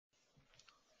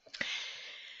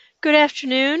Good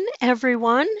afternoon,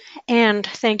 everyone, and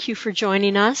thank you for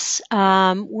joining us.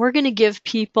 We're going to give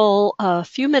people a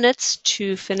few minutes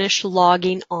to finish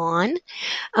logging on.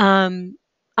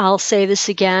 I'll say this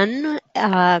again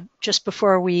just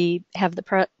before we have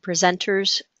the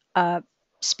presenters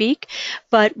speak,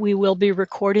 but we will be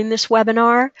recording this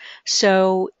webinar.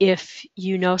 So if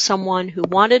you know someone who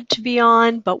wanted to be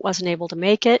on but wasn't able to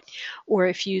make it, or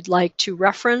if you'd like to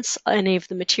reference any of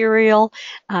the material,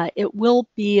 it will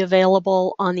be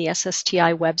available on the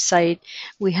SSTI website.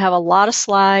 We have a lot of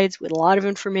slides with a lot of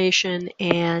information,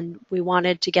 and we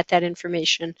wanted to get that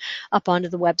information up onto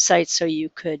the website so you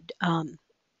could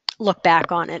look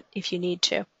back on it if you need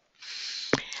to.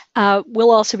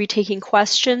 We'll also be taking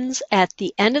questions at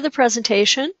the end of the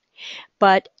presentation,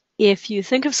 but if you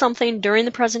think of something during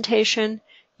the presentation,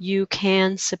 you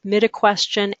can submit a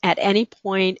question at any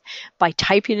point by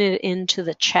typing it into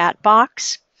the chat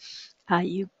box.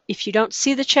 If you don't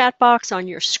see the chat box on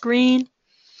your screen,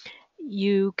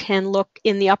 you can look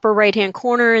in the upper right-hand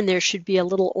corner, and there should be a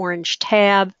little orange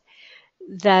tab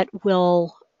that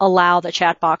will allow the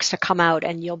chat box to come out,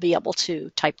 and you'll be able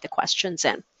to type the questions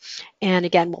in. And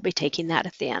again, we'll be taking that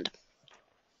at the end.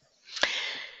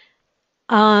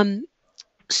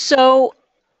 So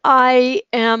I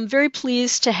am very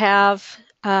pleased to have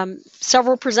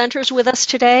several presenters with us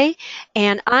today,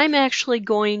 and I'm actually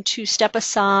going to step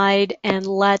aside and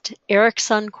let Eric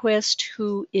Sundquist,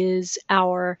 who is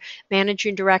our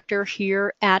Managing Director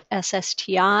here at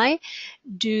SSTI,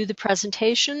 do the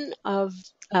presentation of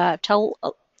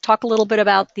talk a little bit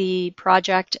about the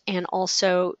project and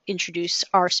also introduce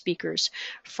our speakers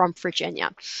from Virginia.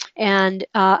 And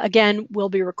again, we'll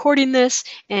be recording this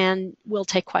and we'll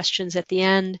take questions at the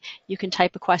end. You can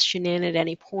type a question in at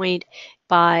any point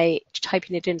by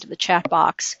typing it into the chat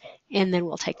box, and then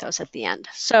we'll take those at the end.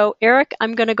 So Eric,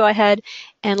 I'm going to go ahead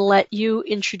and let you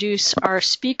introduce our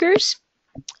speakers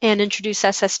and introduce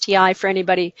SSTI for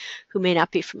anybody who may not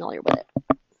be familiar with it.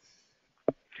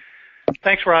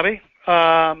 Thanks, Robbie.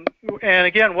 And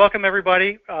again, welcome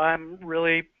everybody. I'm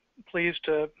really pleased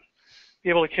to be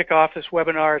able to kick off this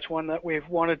webinar. It's one that we've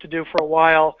wanted to do for a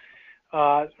while.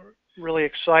 Really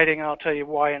exciting. I'll tell you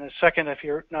why in a second if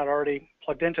you're not already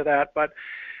plugged into that. But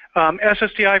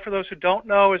SSTI, for those who don't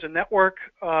know, is a network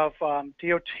of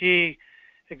DOT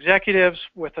executives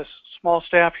with a small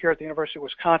staff here at the University of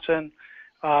Wisconsin.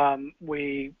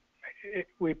 We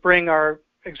bring our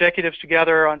executives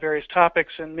together on various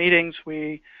topics and meetings.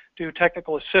 We do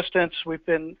technical assistance. We've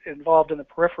been involved in the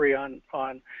periphery on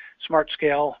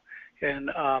SmartScale in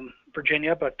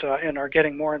Virginia, but and are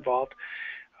getting more involved.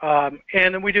 And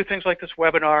then we do things like this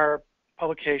webinar,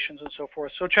 publications, and so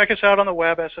forth. So check us out on the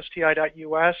web,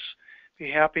 ssti.us.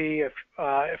 Be happy if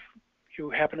you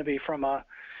happen to be from a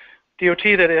DOT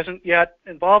that isn't yet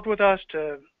involved with us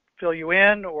to fill you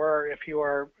in, or if you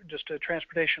are just a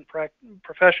transportation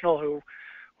professional who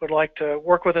would like to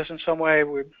work with us in some way,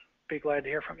 we'd be glad to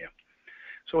hear from you.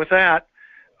 So with that,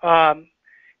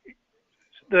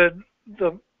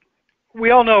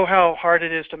 we all know how hard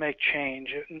it is to make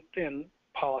change in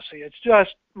policy. It's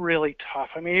just really tough.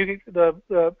 I mean,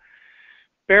 the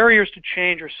barriers to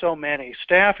change are so many.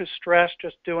 Staff is stressed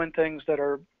just doing things that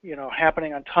are,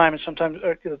 happening on time, and sometimes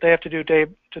they have to do day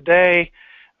to day.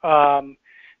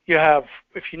 You have,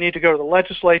 if you need to go to the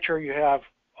legislature, you have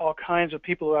all kinds of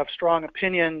people who have strong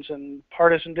opinions and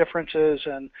partisan differences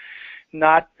and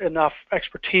not enough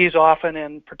expertise often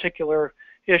in particular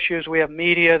issues. We have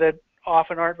media that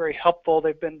often aren't very helpful.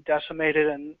 They've been decimated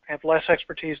and have less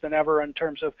expertise than ever in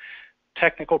terms of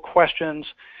technical questions.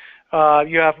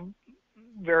 You have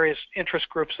various interest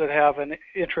groups that have an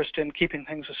interest in keeping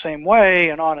things the same way,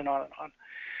 and on and on and on.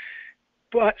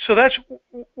 But so that's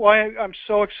why I'm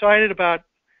so excited about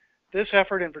this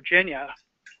effort in Virginia,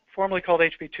 formerly called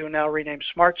HB2, now renamed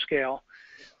SmartScale,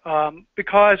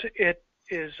 because it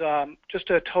is just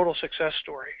a total success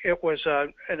story. It was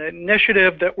an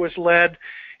initiative that was led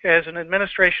as an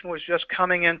administration was just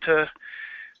coming in to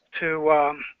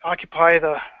occupy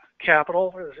the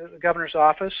Capitol, or the governor's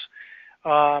office.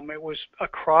 It was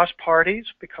across parties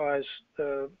because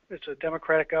it's a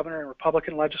Democratic governor and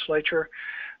Republican legislature.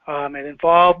 It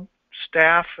involved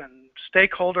staff and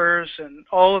stakeholders and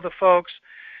all of the folks,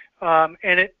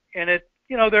 and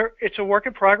it's a work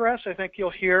in progress. I think you'll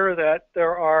hear that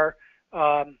there are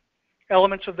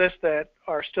elements of this that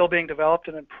are still being developed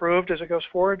and improved as it goes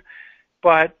forward,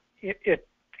 but it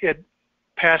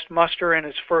passed muster in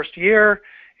its first year.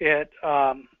 It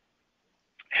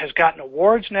has gotten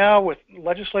awards now with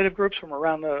legislative groups from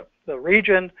around the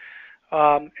region,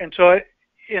 and so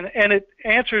it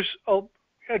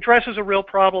addresses a real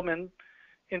problem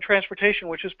in transportation,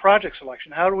 which is project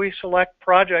selection. How do we select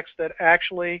projects that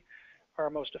actually are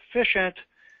most efficient,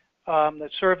 that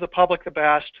serve the public the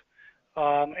best,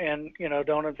 and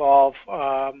don't involve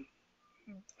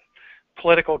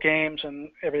political games and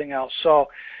everything else. So,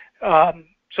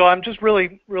 so I'm just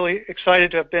really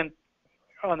excited to have been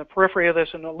on the periphery of this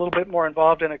and a little bit more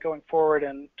involved in it going forward,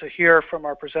 and to hear from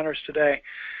our presenters today.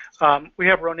 We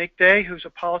have Ronique Day, who's a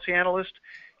policy analyst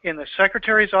in the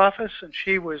Secretary's office, and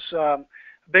she was a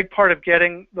big part of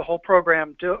getting the whole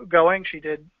program going. She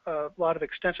did a lot of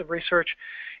extensive research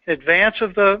in advance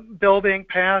of the bill being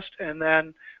passed, and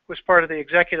then was part of the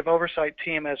executive oversight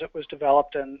team as it was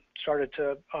developed and started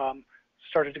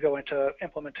to go into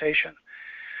implementation.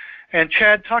 And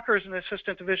Chad Tucker is an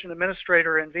assistant division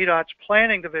administrator in VDOT's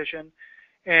planning division,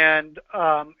 and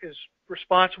is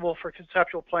responsible for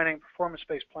conceptual planning,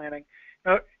 performance-based planning.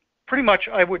 Now, pretty much,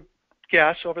 I would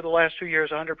guess, over the last 2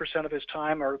 years, 100% of his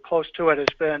time, or close to it, has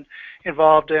been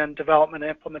involved in development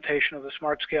and implementation of the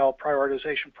smart-scale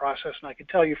prioritization process. And I can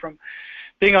tell you from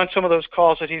being on some of those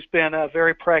calls that he's been a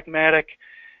very pragmatic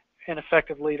and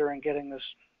effective leader in getting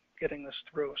this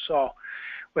through. So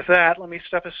with that, let me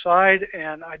step aside,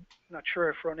 and I'm not sure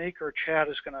if Ronique or Chad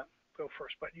is going to go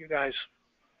first, but you guys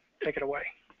take it away.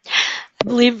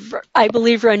 I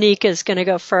believe Ronique is going to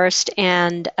go first,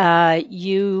 and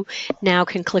you now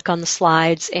can click on the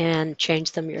slides and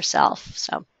change them yourself.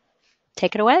 So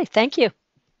take it away. Thank you.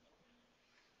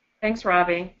 Thanks,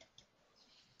 Robbie.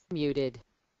 Muted.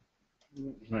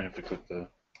 You might have to click the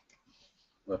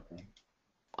left one.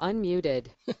 Unmuted.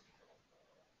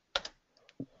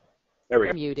 There we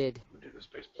go. Muted. Do the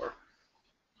space bar.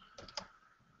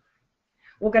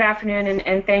 Well, good afternoon,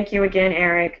 and thank you again,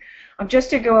 Eric.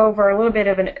 Just to go over a little bit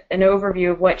of an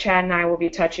overview of what Chad and I will be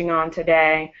touching on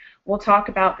today, we'll talk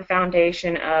about the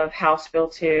foundation of House Bill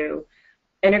 2,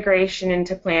 integration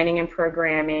into planning and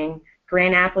programming,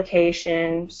 grant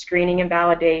application, screening and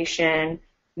validation,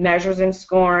 measures and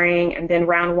scoring, and then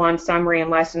round 1 summary and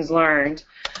lessons learned.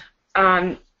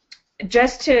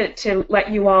 Just to let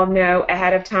you all know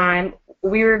ahead of time,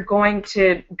 we're going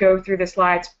to go through the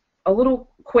slides a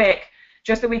little quick,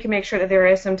 just so we can make sure that there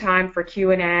is some time for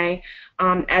Q&A.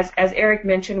 As Eric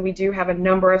mentioned, we do have a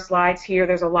number of slides here.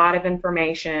 There's a lot of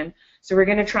information. So we're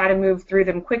going to try to move through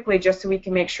them quickly just so we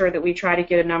can make sure that we try to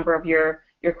get a number of your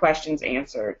questions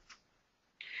answered.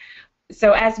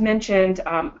 So as mentioned,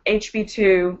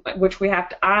 HB2, which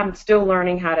I'm still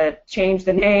learning how to change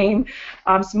the name,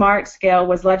 Smart Scale,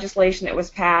 was legislation that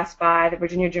was passed by the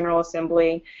Virginia General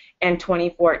Assembly in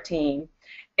 2014.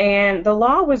 And the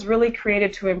law was really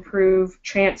created to improve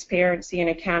transparency and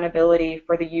accountability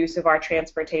for the use of our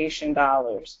transportation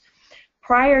dollars.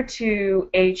 Prior to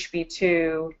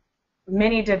HB2,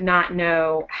 many did not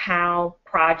know how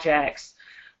projects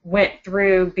went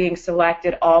through being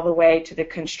selected all the way to the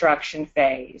construction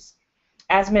phase.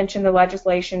 As mentioned, the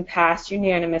legislation passed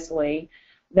unanimously.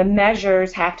 The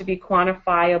measures have to be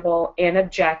quantifiable and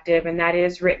objective, and that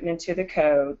is written into the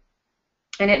code.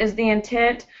 And it is the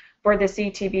intent for the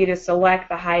CTB to select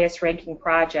the highest ranking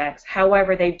projects.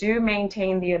 However, they do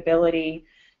maintain the ability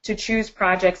to choose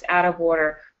projects out of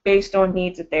order based on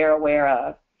needs that they're aware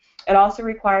of. It also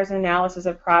requires an analysis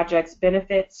of projects'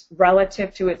 benefits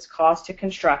relative to its cost to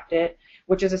construct it,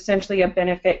 which is essentially a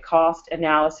benefit cost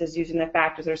analysis using the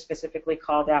factors that are specifically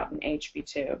called out in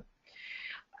HB2.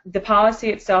 The policy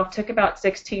itself took about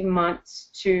 16 months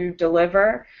to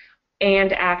deliver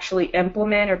and actually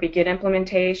implement or begin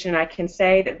implementation. I can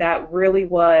say that that really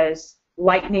was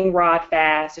lightning rod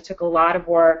fast. It took a lot of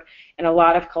work and a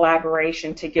lot of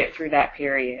collaboration to get through that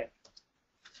period.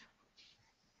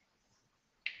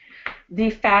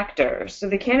 The factors. So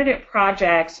the candidate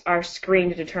projects are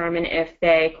screened to determine if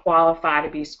they qualify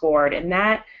to be scored, and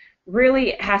that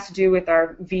really has to do with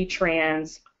our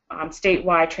VTrans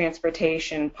statewide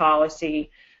transportation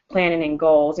policy planning and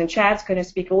goals. And Chad's going to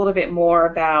speak a little bit more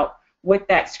about what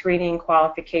that screening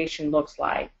qualification looks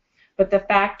like. But the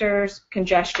factors: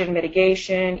 congestion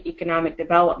mitigation, economic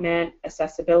development,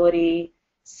 accessibility,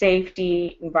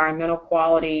 safety, environmental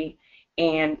quality,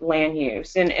 and land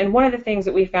use. And one of the things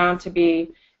that we found to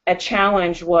be a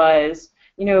challenge was,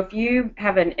 if you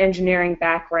have an engineering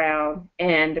background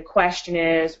and the question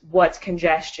is what's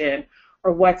congestion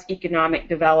or what's economic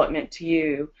development to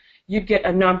you, you'd get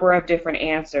a number of different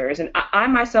answers. And I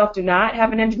myself do not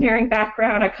have an engineering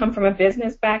background. I come from a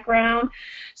business background.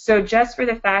 So just for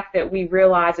the fact that we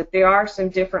realize that there are some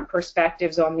different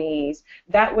perspectives on these,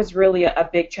 that was really a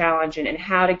big challenge in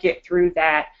how to get through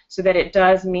that so that it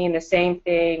does mean the same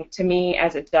thing to me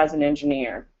as it does an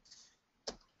engineer.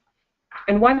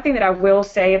 And one thing that I will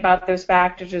say about those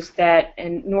factors is that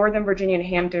in Northern Virginia and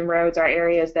Hampton Roads are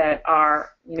areas that are,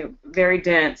 very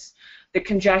dense. The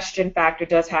congestion factor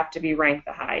does have to be ranked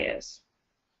the highest.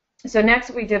 So next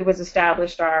what we did was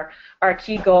established our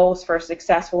key goals for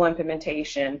successful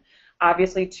implementation.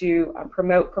 Obviously, to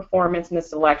promote performance in the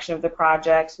selection of the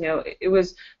projects. It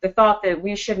was the thought that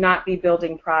we should not be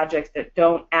building projects that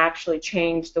don't actually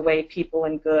change the way people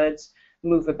and goods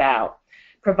move about.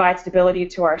 Provide stability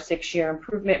to our 6-year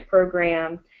improvement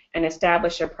program, and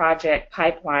establish a project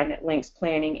pipeline that links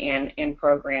planning and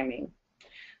programming.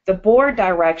 The board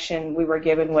direction we were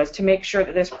given was to make sure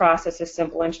that this process is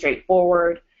simple and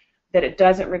straightforward, that it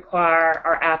doesn't require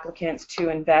our applicants to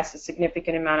invest a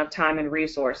significant amount of time and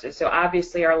resources. So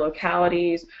obviously our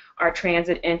localities, our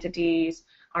transit entities,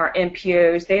 our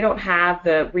MPOs, they don't have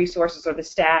the resources or the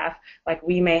staff like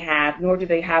we may have, nor do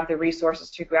they have the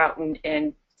resources to go out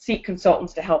and seek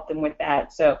consultants to help them with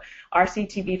that. So our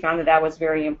CTB found that that was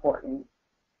very important.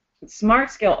 Smart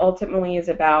Scale ultimately is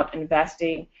about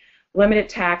investing limited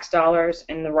tax dollars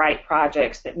in the right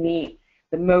projects that meet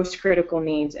the most critical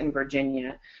needs in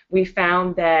Virginia. We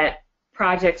found that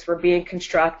projects were being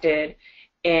constructed,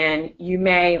 and you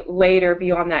may later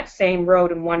be on that same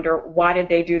road and wonder, why did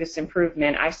they do this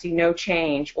improvement? I see no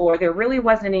change, or there really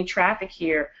wasn't any traffic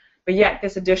here, but yet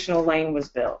this additional lane was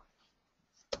built.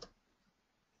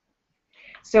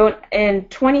 So in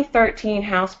 2013,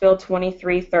 House Bill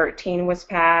 2313 was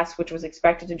passed, which was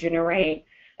expected to generate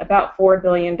about $4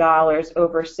 billion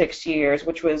over 6 years,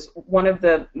 which was one of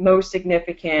the most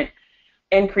significant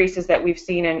increases that we've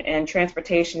seen in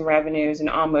transportation revenues in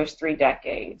almost 3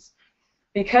 decades.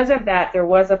 Because of that, there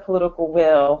was a political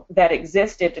will that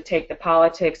existed to take the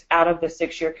politics out of the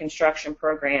 6-year construction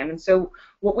program. And so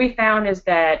what we found is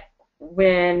that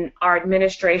when our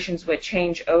administrations would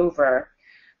change over,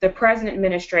 the present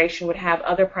administration would have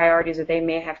other priorities that they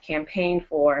may have campaigned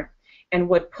for, and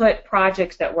would put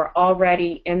projects that were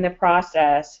already in the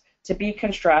process to be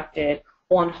constructed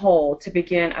on hold to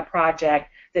begin a project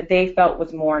that they felt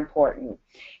was more important.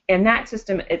 And that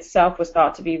system itself was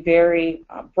thought to be very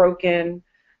broken,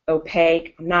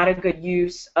 opaque, not a good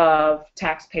use of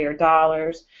taxpayer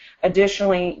dollars.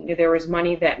 Additionally, there was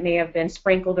money that may have been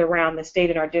sprinkled around the state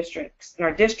in our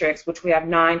districts, which we have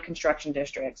 9 construction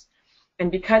districts.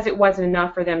 And because it wasn't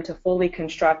enough for them to fully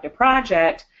construct a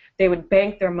project, they would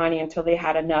bank their money until they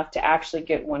had enough to actually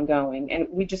get one going. And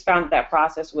we just found that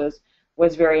process was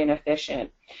very inefficient.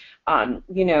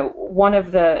 One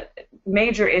of the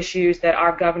major issues that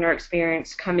our governor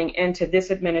experienced coming into this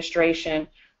administration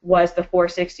was the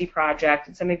 460 project,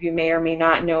 and some of you may or may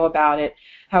not know about it.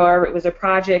 However, it was a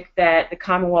project that the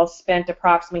Commonwealth spent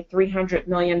approximately $300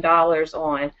 million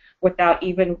on without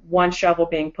even one shovel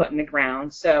being put in the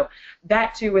ground. So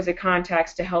that too was a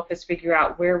context to help us figure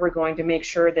out where we're going to make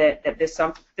sure that this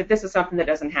is something that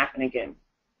doesn't happen again.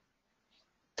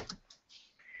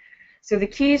 So the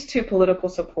keys to political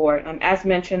support, as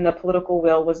mentioned, the political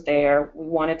will was there. We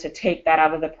wanted to take that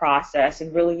out of the process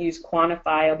and really use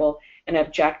quantifiable and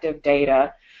objective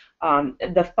data.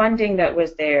 The funding that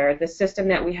was there, the system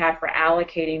that we had for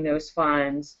allocating those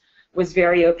funds was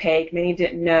very opaque. Many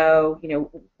didn't know,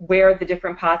 where the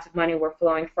different pots of money were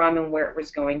flowing from and where it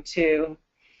was going to.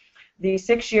 The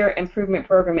 6-year improvement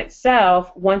program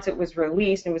itself, once it was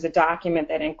released, it was a document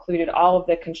that included all of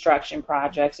the construction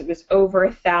projects. It was over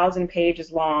 1,000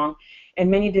 pages long, and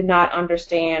many did not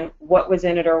understand what was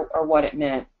in it or what it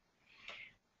meant.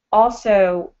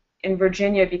 Also, in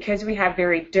Virginia, because we have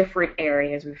very different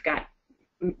areas, we've got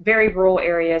very rural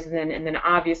areas and then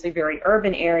obviously very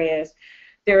urban areas,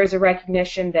 there is a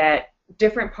recognition that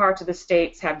different parts of the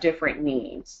states have different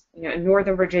needs. In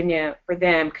Northern Virginia, for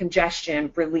them,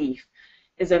 congestion relief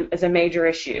is a major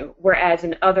issue, whereas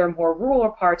in other more rural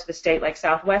parts of the state, like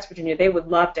Southwest Virginia, they would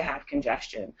love to have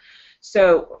congestion.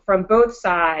 So from both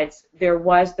sides, there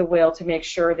was the will to make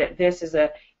sure that this is a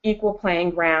equal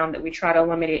playing ground, that we try to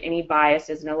eliminate any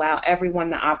biases and allow everyone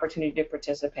the opportunity to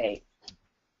participate.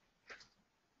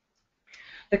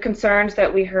 The concerns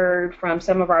that we heard from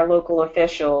some of our local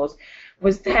officials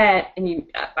was that, and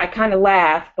I kind of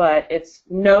laugh, but it's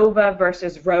NOVA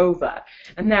versus ROVA,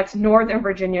 and that's Northern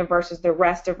Virginia versus the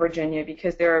rest of Virginia,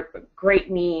 because there are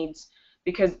great needs,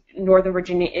 because Northern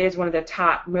Virginia is one of the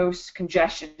top most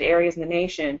congested areas in the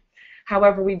nation.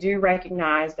 However, we do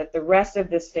recognize that the rest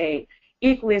of the state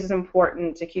equally is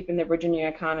important to keeping the Virginia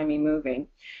economy moving.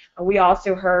 We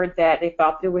also heard that they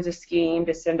thought there was a scheme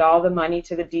to send all the money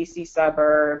to the DC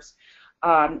suburbs,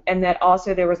 and that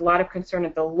also there was a lot of concern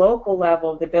at the local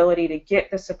level of the ability to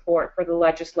get the support for the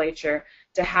legislature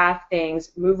to have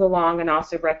things move along, and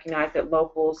also recognize that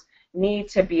locals need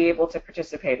to be able to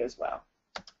participate as well.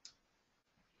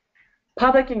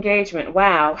 Public engagement,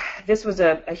 wow, this was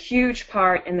a huge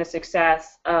part in the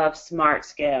success of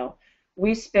SmartScale.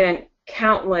 We spent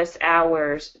countless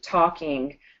hours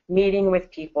talking, meeting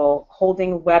with people,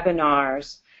 holding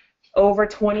webinars, over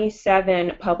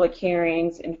 27 public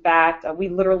hearings. In fact, we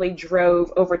literally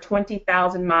drove over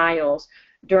 20,000 miles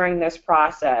during this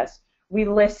process. We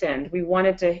listened. We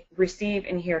wanted to receive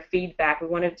and hear feedback. We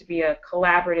wanted it to be a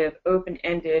collaborative,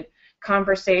 open-ended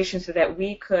conversation so that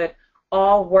we could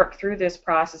all work through this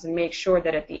process and make sure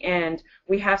that at the end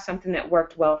we have something that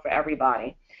worked well for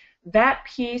everybody. That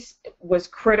piece was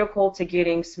critical to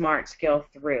getting SmartScale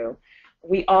through.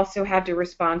 We also had to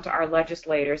respond to our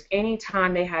legislators.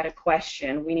 Anytime they had a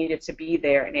question, we needed to be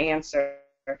there and answer.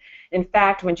 In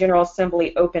fact, when General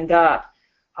Assembly opened up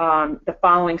the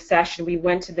following session, we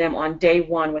went to them on day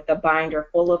one with a binder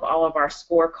full of all of our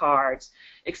scorecards,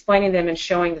 explaining them and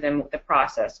showing them what the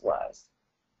process was.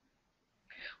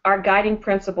 Our guiding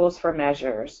principles for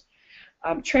measures.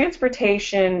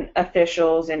 Transportation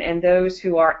officials and those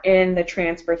who are in the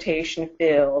transportation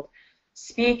field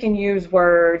speak and use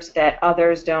words that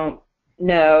others don't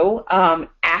know.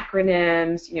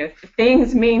 Acronyms,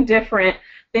 things mean different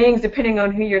things depending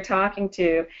on who you're talking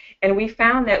to. And we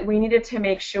found that we needed to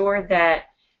make sure that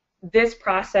this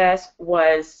process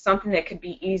was something that could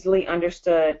be easily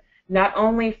understood, not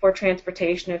only for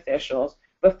transportation officials,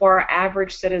 but for our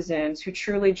average citizens who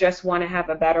truly just want to have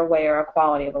a better way or a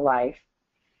quality of life.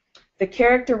 The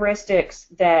characteristics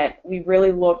that we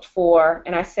really looked for,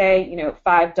 and I say,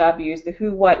 5 W's, the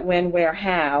who, what, when, where,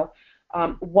 how,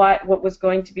 what was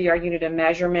going to be our unit of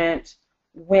measurement,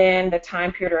 when, the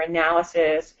time period or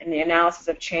analysis, and the analysis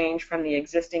of change from the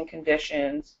existing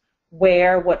conditions,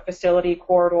 where, what facility,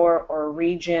 corridor, or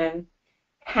region,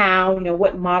 how,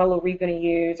 what model are we going to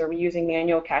use? Are we using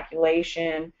manual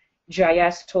calculation,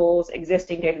 GIS tools,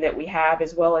 existing data that we have,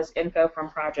 as well as info from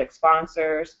project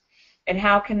sponsors, and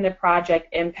how can the project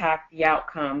impact the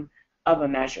outcome of a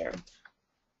measure.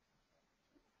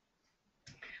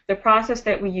 The process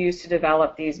that we use to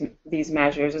develop these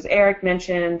measures, as Eric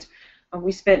mentioned,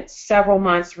 we spent several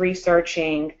months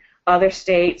researching other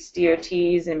states,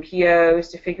 DOTs, and POs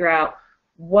to figure out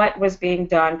what was being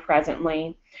done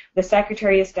presently. The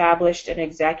Secretary established an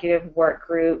executive work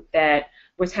group that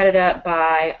was headed up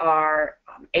by our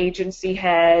agency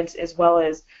heads as well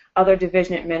as other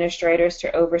division administrators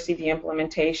to oversee the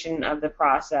implementation of the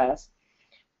process.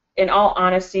 In all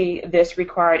honesty, this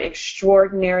required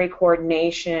extraordinary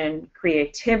coordination,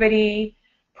 creativity,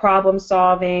 problem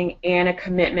solving, and a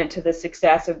commitment to the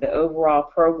success of the overall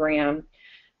program.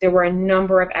 There were a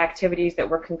number of activities that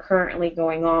were concurrently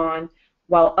going on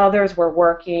while others were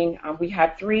working. We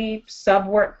had 3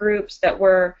 sub-work groups that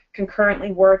were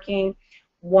concurrently working,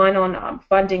 one on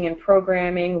funding and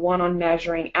programming, one on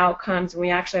measuring outcomes, and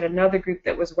we actually had another group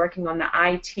that was working on the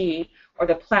IT, or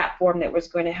the platform that was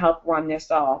going to help run this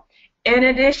all, in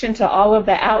addition to all of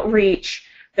the outreach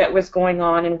that was going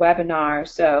on in webinars.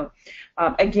 So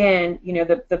again,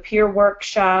 the peer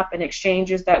workshop and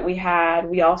exchanges that we had,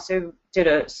 we also did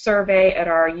a survey at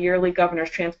our yearly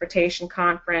Governor's Transportation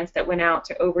Conference that went out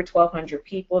to over 1,200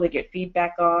 people to get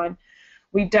feedback on.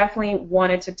 We definitely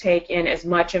wanted to take in as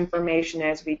much information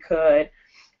as we could,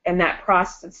 and that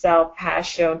process itself has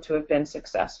shown to have been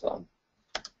successful.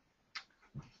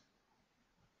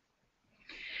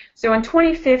 So in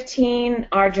 2015,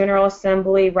 our General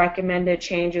Assembly recommended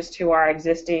changes to our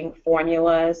existing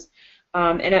formulas.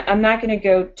 And I'm not going to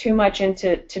go too much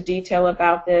into detail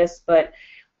about this, but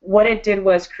what it did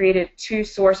was created 2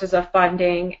 sources of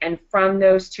funding, and from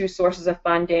those 2 sources of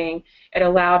funding, it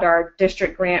allowed our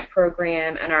district grant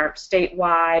program and our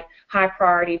statewide high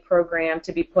priority program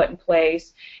to be put in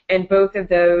place, and both of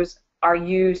those are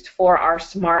used for our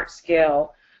SmartScale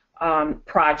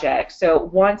projects. So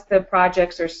once the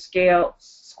projects are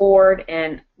scored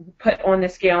and put on the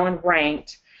scale and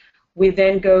ranked, we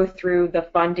then go through the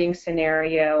funding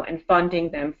scenario and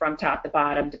funding them from top to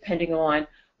bottom, depending on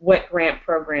what grant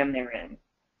program they're in.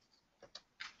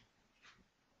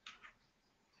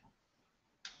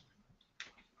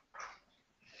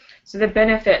 So the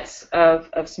benefits of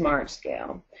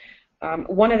SmartScale.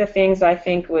 One of the things I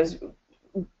think was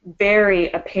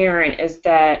very apparent is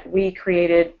that we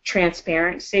created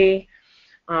transparency.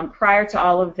 Prior to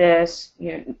all of this,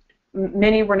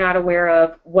 many were not aware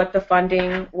of what the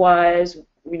funding was,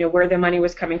 where the money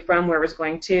was coming from, where it was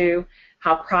going to,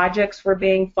 how projects were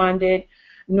being funded,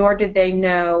 nor did they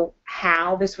know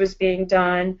how this was being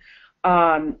done.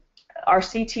 Our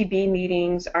CTB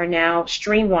meetings are now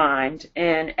streamlined,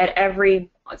 and at it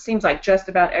seems like just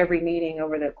about every meeting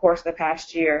over the course of the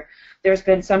past year, there's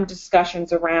been some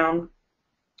discussions around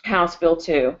House Bill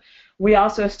 2. We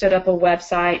also stood up a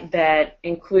website that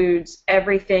includes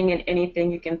everything and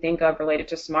anything you can think of related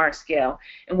to Smart Scale.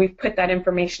 And we've put that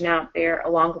information out there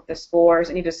along with the scores.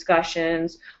 Any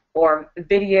discussions or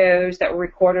videos that were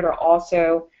recorded are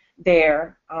also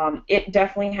there. It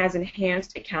definitely has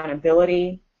enhanced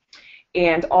accountability.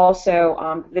 And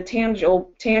also the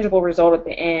tangible result at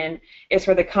the end is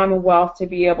for the Commonwealth to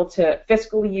be able to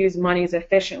fiscally use monies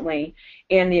efficiently,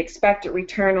 and the expected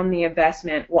return on the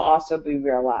investment will also be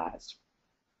realized.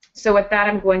 So with that,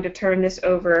 I'm going to turn this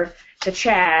over to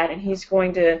Chad, and he's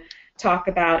going to talk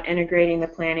about integrating the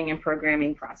planning and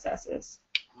programming processes.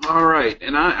 All right,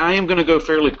 and I am going to go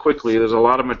fairly quickly. There's a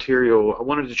lot of material. I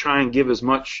wanted to try and give as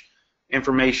much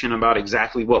information about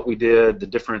exactly what we did, the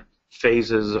different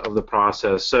phases of the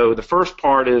process. So the first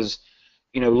part is,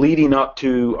 leading up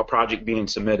to a project being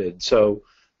submitted. So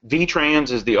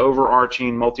VTrans is the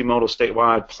overarching multimodal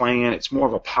statewide plan. It's more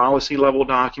of a policy level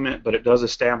document, but it does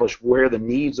establish where the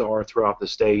needs are throughout the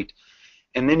state.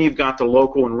 And then you've got the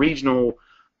local and regional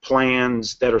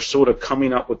plans that are sort of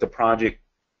coming up with the project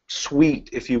suite,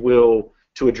 if you will,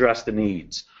 to address the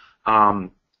needs.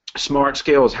 Smart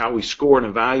Scale is how we score and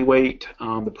evaluate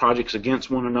the projects against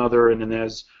one another, and then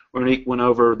as we went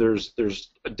over, there's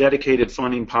dedicated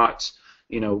funding pots,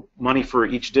 money for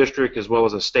each district as well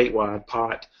as a statewide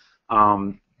pot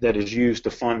that is used to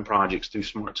fund projects through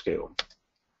Smart Scale.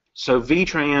 So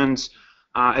VTrans,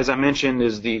 as I mentioned,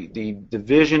 is the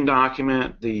vision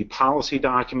document, the policy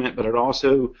document, but it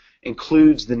also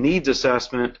includes the needs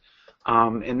assessment,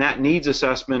 and that needs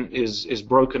assessment is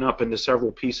broken up into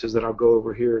several pieces that I'll go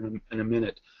over here in a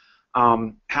minute.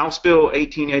 House Bill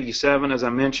 1887, as I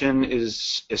mentioned,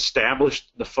 is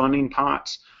established the funding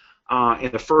pots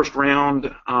in the first round,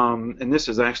 and this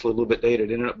is actually a little bit dated.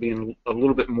 It ended up being a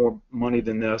little bit more money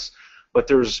than this, but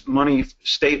there's money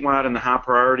statewide in the high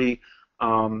priority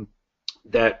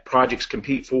that projects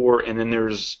compete for, and then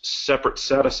there's separate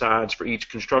set-asides for each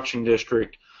construction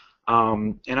district,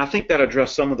 and I think that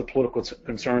addressed some of the political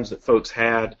concerns that folks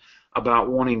had about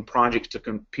wanting projects to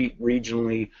compete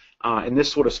regionally. And this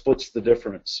sort of splits the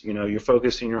difference. You're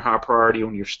focusing your high priority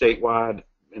on your statewide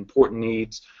important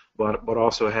needs, but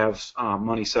also have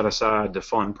money set aside to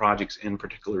fund projects in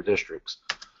particular districts.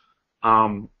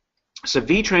 So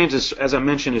VTrans, is, as I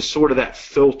mentioned, is sort of that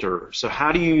filter. So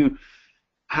how do you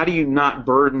not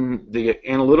burden the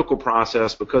analytical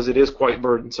process, because it is quite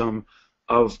burdensome,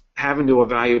 of having to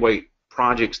evaluate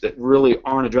projects that really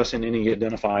aren't addressing any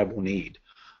identifiable need?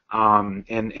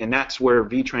 And that's where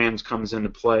VTrans comes into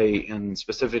play, and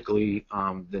specifically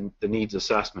the needs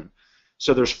assessment.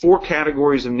 So there's 4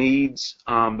 categories of needs.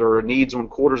 There are needs on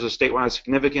quarters of statewide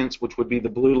significance, which would be the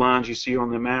blue lines you see on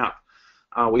the map.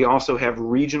 We also have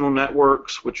regional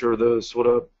networks, which are those sort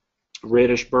of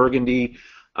reddish burgundy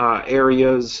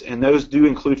areas, and those do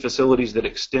include facilities that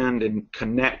extend and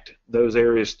connect those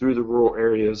areas through the rural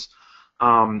areas.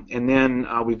 And then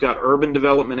we've got urban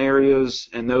development areas,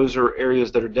 and those are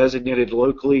areas that are designated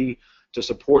locally to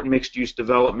support mixed-use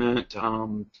development,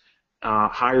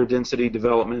 higher density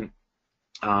development.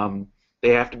 They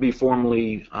have to be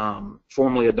formally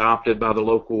adopted by the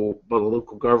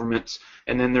local governments.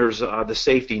 And then there's the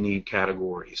safety need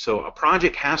category. So a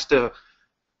project has to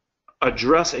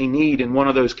address a need in one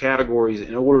of those categories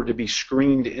in order to be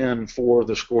screened in for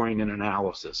the scoring and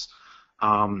analysis.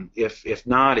 If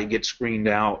not, it gets screened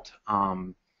out,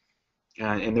 and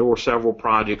there were several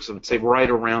projects. I would say right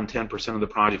around 10% of the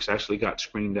projects actually got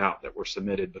screened out that were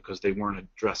submitted because they weren't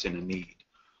addressing a need.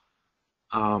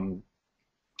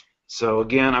 So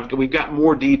again, we've got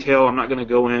more detail. I'm not going to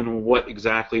go in on what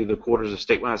exactly the quarters of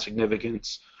statewide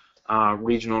significance,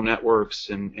 regional networks,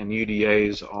 and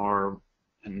UDAs are,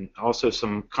 and also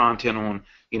some content on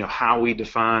how we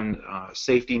define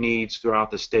safety needs throughout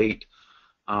the state.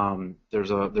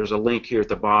 There's a link here at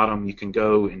the bottom. You can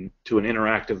go to an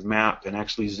interactive map and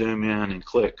actually zoom in and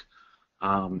click.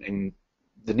 And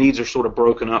the needs are sort of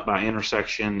broken up by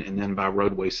intersection and then by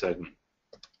roadway segment.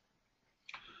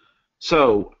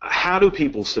 So how do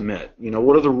people submit?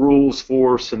 What are the rules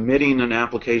for submitting an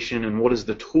application, and what is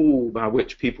the tool by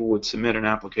which people would submit an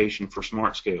application for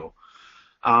Smart Scale?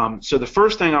 So the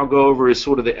first thing I'll go over is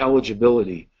sort of the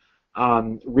eligibility.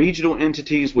 Regional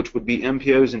entities, which would be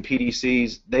MPOs and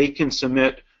PDCs, they can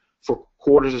submit for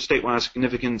quarters of statewide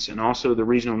significance and also the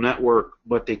regional network,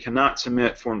 but they cannot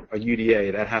submit for a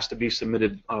UDA. That has to be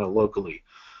submitted locally.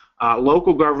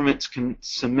 Local governments can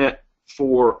submit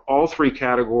for all 3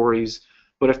 categories,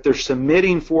 but if they're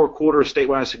submitting for a quarter of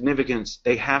statewide significance,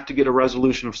 they have to get a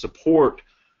resolution of support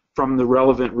from the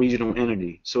relevant regional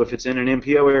entity. So if it's in an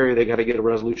MPO area, they got to get a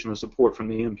resolution of support from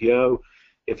the MPO.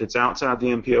 If it's outside the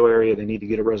MPO area, they need to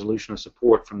get a resolution of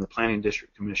support from the Planning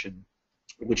District Commission,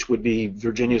 which would be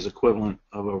Virginia's equivalent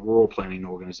of a rural planning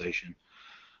organization.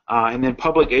 And then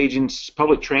public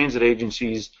transit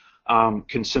agencies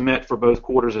can submit for both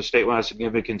quarters of statewide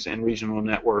significance and regional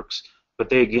networks, but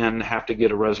they again have to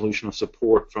get a resolution of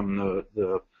support from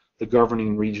the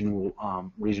governing regional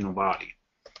body.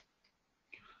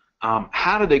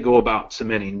 How do they go about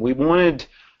submitting? We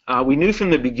knew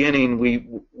from the beginning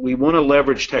we want to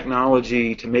leverage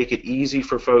technology to make it easy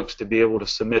for folks to be able to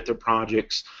submit their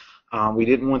projects. We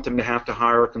didn't want them to have to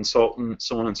hire a consultant,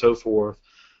 so on and so forth.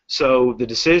 So the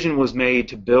decision was made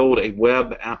to build a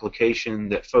web application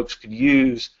that folks could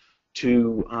use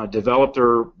to develop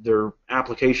their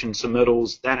application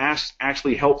submittals. That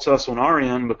actually helps us on our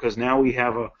end because now we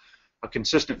have a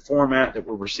consistent format that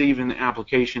we're receiving the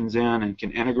applications in and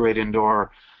can integrate into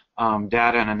our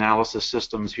data and analysis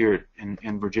systems here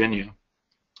in Virginia.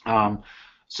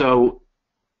 So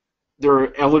there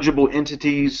are eligible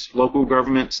entities, local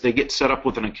governments. They get set up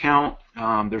with an account.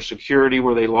 There's security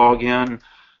where they log in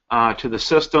to the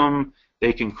system.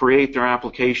 They can create their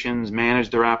applications, manage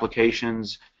their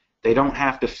applications. They don't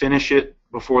have to finish it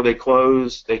before they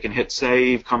close. They can hit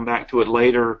save, come back to it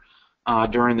later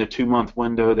during the 2-month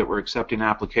window that we're accepting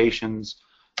applications.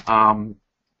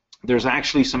 There's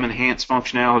actually some enhanced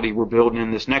functionality we're building in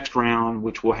this next round,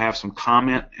 which will have some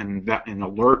comment and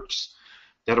alerts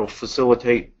that'll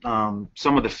facilitate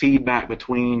some of the feedback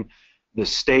between the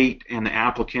state and the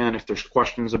applicant if there's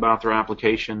questions about their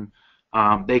application.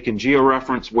 They can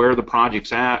georeference where the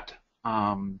project's at,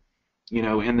 in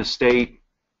the state.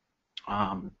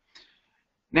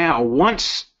 Now,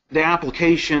 once the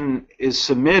application is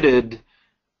submitted,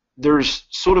 there's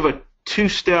sort of a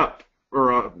 2-step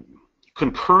or a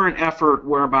concurrent effort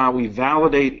whereby we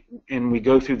validate and we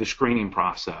go through the screening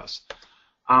process.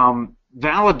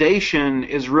 Validation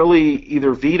is really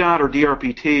either VDOT or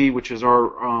DRPT, which is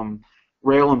our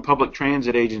rail and public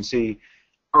transit agency,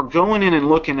 are going in and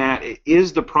looking at,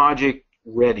 is the project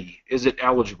ready? Is it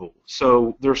eligible?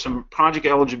 So there's some project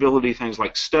eligibility things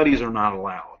like studies are not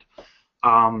allowed.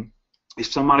 If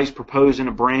somebody's proposing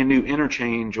a brand new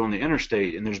interchange on the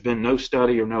interstate and there's been no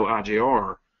study or no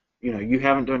IJR, you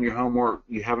haven't done your homework,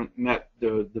 you haven't met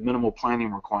the minimal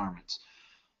planning requirements.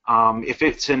 If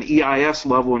it's an EIS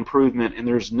level improvement and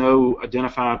there's no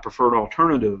identified preferred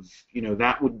alternative,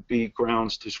 that would be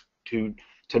grounds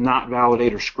to not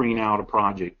validate or screen out a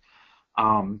project.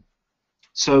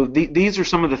 So these are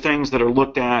some of the things that are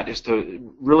looked at as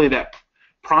to really that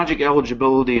project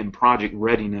eligibility and project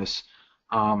readiness,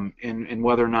 and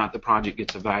whether or not the project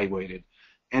gets evaluated.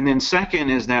 And then second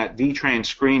is that VTrans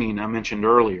screening I mentioned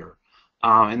earlier.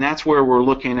 And that's where we're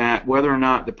looking at whether or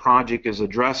not the project is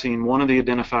addressing one of the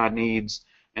identified needs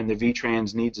and the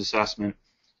VTrans needs assessment.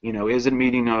 Is it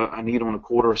meeting a need on a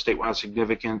quarter of statewide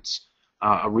significance,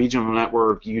 a regional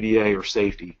network, UDA, or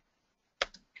safety?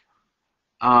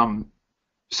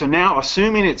 So now,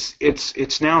 assuming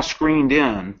it's now screened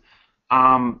in,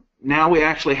 now we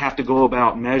actually have to go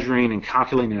about measuring and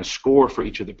calculating a score for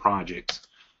each of the projects.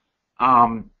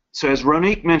 So as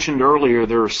Ronique mentioned earlier,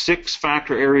 there are 6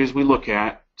 factor areas we look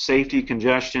at: safety,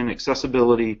 congestion,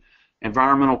 accessibility,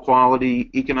 environmental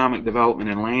quality, economic development,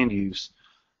 and land use.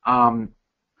 And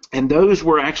those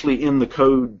were actually in the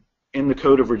code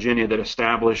of Virginia that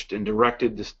established and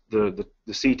directed the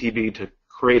CTB to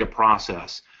create a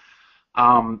process.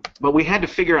 But we had to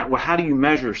figure out, well, how do you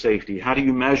measure safety? How do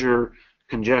you measure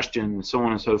congestion, and so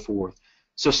on and so forth?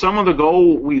 So some of the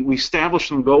we established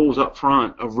some goals up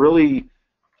front of really,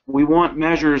 we want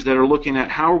measures that are looking at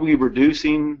how are we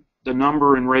reducing the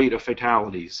number and rate of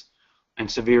fatalities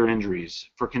and severe injuries.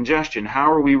 For congestion,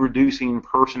 how are we reducing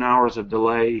person hours of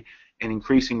delay and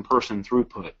increasing person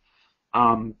throughput?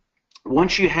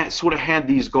 Once you sort of had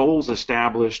these goals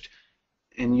established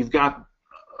and you've got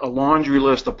a laundry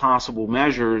list of possible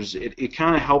measures, it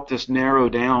kind of helped us narrow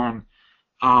down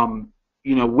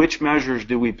which measures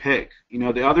do we pick.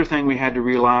 The other thing we had to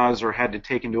realize or had to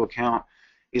take into account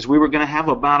is we were going to have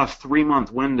about a 3-month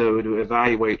window to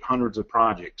evaluate hundreds of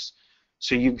projects.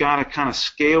 So you've got to kind of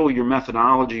scale your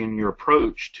methodology and your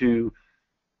approach to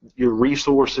your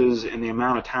resources and the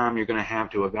amount of time you're going to have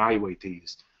to evaluate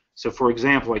these. So for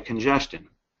example, like congestion,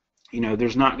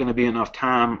 there's not going to be enough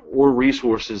time or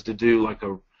resources to do like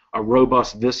a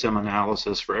robust VISM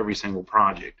analysis for every single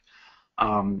project.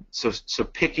 So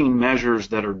picking measures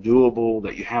that are doable,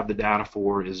 that you have the data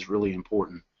for, is really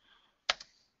important.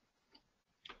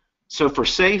 So for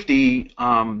safety,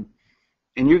 and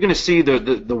you're going to see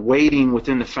the weighting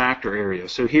within the factor area.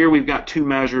 So here we've got 2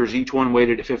 measures, each one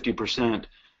weighted at 50%.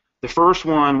 The first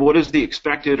one, what is the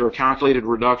expected or calculated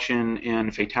reduction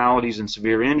in fatalities and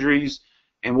severe injuries,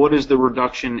 and what is the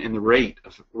reduction in the rate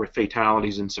of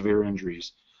fatalities and severe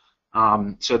injuries?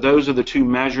 So those are the two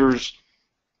measures.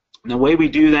 And the way we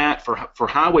do that for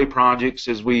highway projects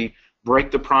is we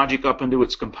break the project up into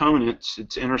its components,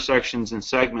 its intersections and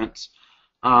segments,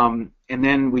 and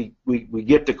then we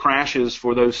get the crashes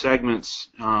for those segments,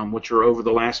 which are over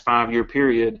the last 5-year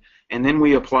period, and then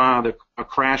we apply a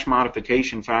crash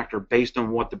modification factor based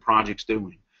on what the project's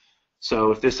doing.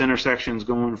 So if this intersection is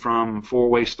going from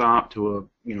four-way stop to a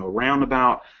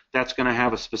roundabout, that's going to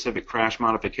have a specific crash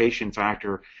modification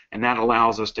factor, and that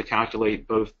allows us to calculate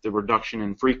both the reduction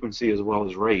in frequency as well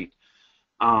as rate.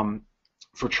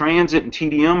 For transit and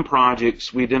TDM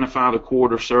projects, we identify the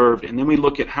corridor served, and then we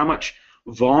look at how much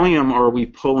volume are we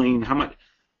pulling, how much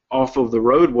off of the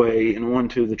roadway and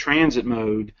onto the transit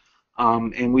mode,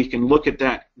 and we can look at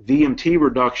that VMT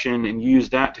reduction and use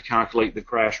that to calculate the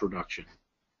crash reduction.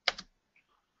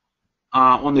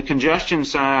 On the congestion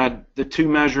side, the two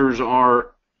measures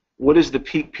are what is the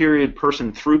peak period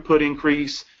person throughput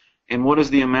increase and what is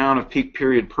the amount of peak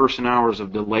period person hours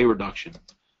of delay reduction.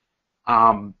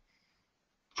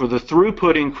 For the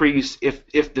throughput increase,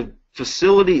 if the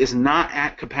facility is not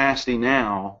at capacity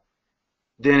now,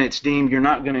 then it's deemed you're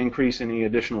not going to increase any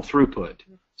additional throughput.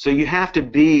 So you have to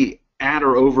be at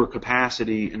or over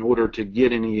capacity in order to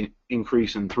get any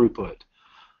increase in throughput.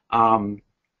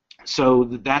 So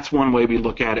that's one way we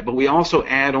look at it. But we also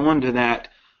add on to that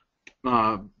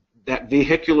that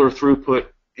vehicular throughput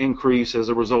increase as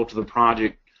a result of the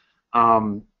project.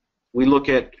 We look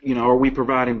at, are we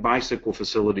providing bicycle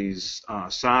facilities,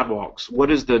 sidewalks?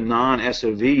 What is the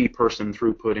non-SOV person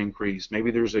throughput increase? Maybe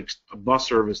there's a bus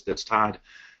service that's tied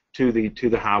to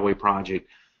the highway project.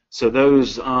 So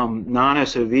those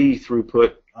non-SOV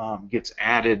throughput gets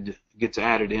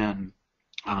added in.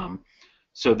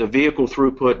 So the vehicle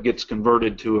throughput gets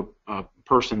converted to a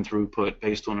person throughput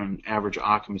based on an average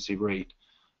occupancy rate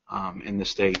in the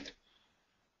state.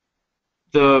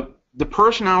 The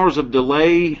person hours of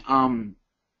delay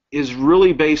is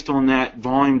really based on that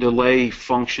volume delay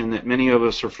function that many of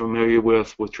us are familiar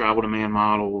with travel demand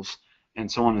models and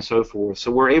so on and so forth.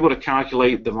 So we're able to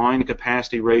calculate the volume to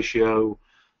capacity ratio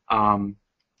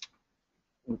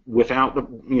without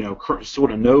the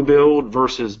sort of no build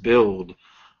versus build.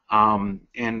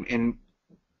 And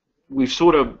we've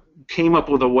sort of came up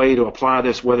with a way to apply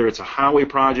this, whether it's a highway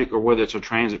project or whether it's a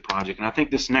transit project. And I think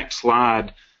this next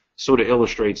slide sort of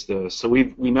illustrates this. So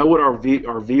we know what our V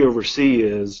over C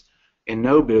is in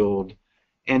no build,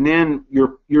 and then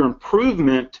your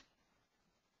improvement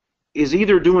is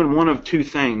either doing one of two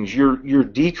things. You're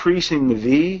decreasing the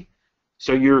V,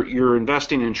 so you're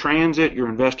investing in transit, you're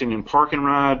investing in park and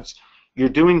rides, you're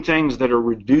doing things that are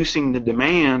reducing the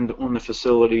demand on the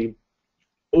facility,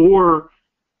 or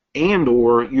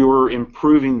you're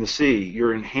improving the C.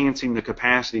 You're enhancing the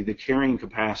capacity, the carrying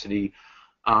capacity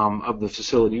of the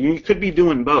facility. You could be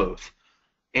doing both,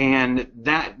 and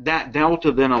that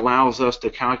delta then allows us to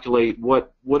calculate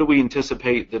what do we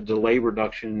anticipate the delay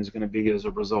reduction is going to be as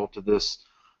a result of this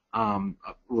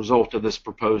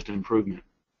proposed improvement.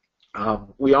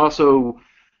 We also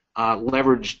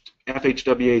leveraged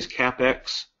FHWA's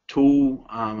CapEx tool.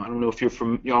 I don't know if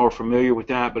y'all are familiar with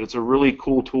that, but it's a really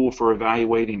cool tool for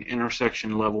evaluating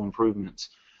intersection level improvements.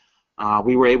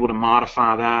 We were able to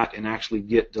modify that and actually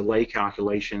get delay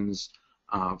calculations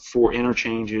for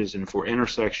interchanges and for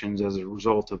intersections as a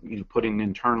result of putting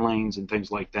in turn lanes and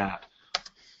things like that.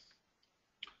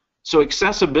 So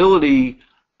accessibility,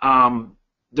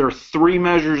 there are three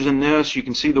measures in this. You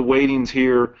can see the weightings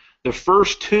here. The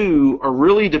first two are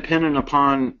really dependent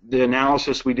upon the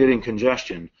analysis we did in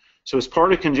congestion. So as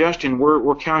part of congestion,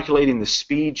 we're calculating the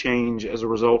speed change as a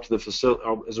result of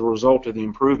the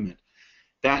improvement.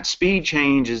 That speed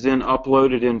change is then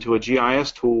uploaded into a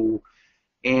GIS tool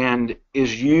and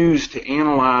is used to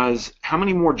analyze how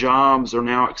many more jobs are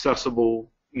now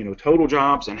accessible, total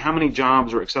jobs, and how many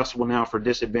jobs are accessible now for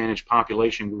disadvantaged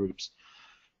population groups.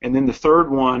 And then the third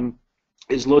one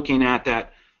is looking at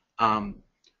that,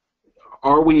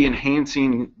 are we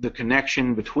enhancing the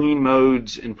connection between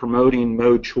modes and promoting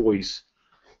mode choice?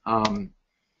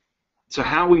 So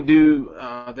how we do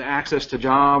the access to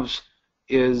jobs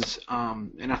is,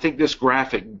 and I think this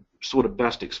graphic sort of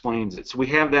best explains it. So we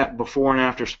have that before and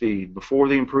after speed. Before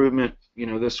the improvement,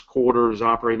 this corridor is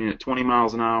operating at 20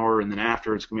 miles an hour, and then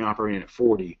after it's going to be operating at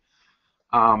 40.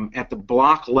 At the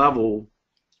block level,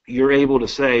 you're able to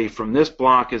say from this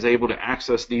block is able to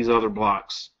access these other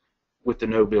blocks with the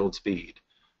no build speed.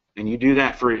 And you do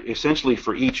that for essentially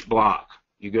for each block.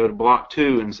 You go to block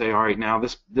 2 and say, all right, now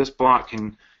this block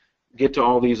can get to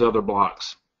all these other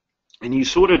blocks. And you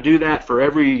sort of do that for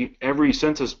every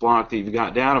census block that you've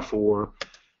got data for,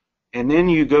 and then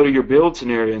you go to your build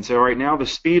scenario and say, all right, now the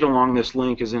speed along this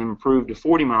link is improved to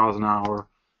 40 miles an hour.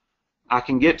 I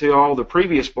can get to all the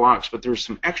previous blocks, but there's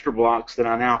some extra blocks that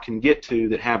I now can get to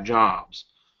that have jobs.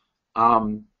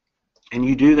 And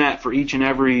you do that for each and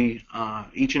every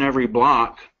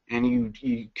block, and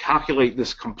you calculate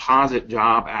this composite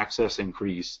job access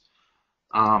increase.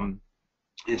 And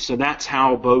so that's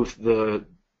how both the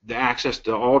access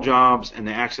to all jobs and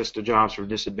the access to jobs for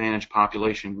disadvantaged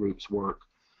population groups work.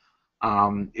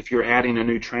 If you're adding a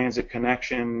new transit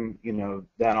connection, you know,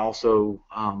 that also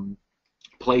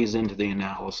plays into the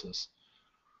analysis.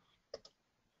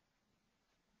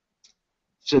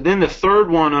 So then the third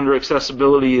one under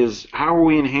accessibility is, how are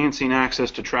we enhancing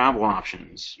access to travel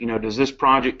options? You know, does this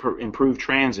project improve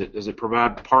transit? Does it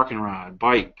provide park and ride,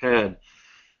 bike, ped?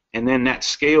 And then that's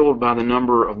scaled by the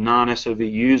number of non-SOV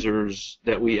users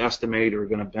that we estimate are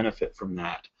going to benefit from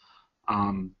that.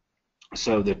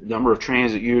 So the number of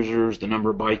transit users, the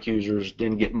number of bike users,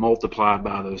 then get multiplied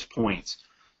by those points.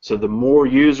 So the more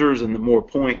users and the more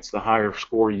points, the higher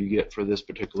score you get for this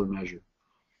particular measure.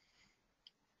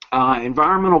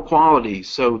 Environmental quality.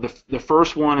 So the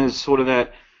first one is sort of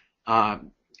that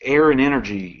air and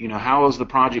energy. You know, how is the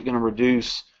project going to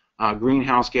reduce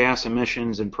greenhouse gas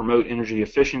emissions and promote energy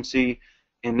efficiency?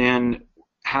 And then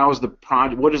how is the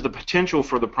project? What is the potential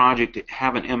for the project to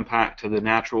have an impact to the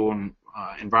natural and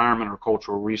environment or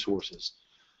cultural resources?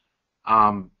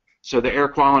 So the air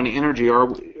quality and energy,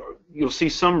 you'll see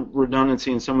some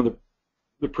redundancy in some of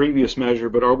the previous measure,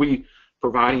 but are we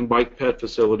providing bike ped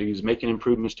facilities, making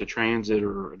improvements to transit,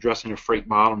 or addressing a freight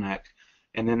bottleneck?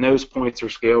 And then those points are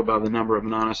scaled by the number of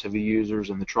non-SOV users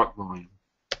and the truck volume.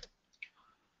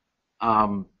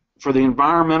 For the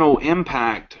environmental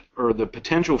impact, or the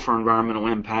potential for environmental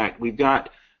impact, we've got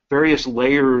various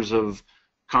layers of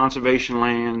conservation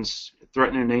lands,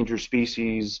 threatened and endangered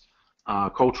species,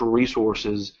 cultural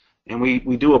resources, and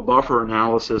we do a buffer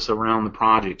analysis around the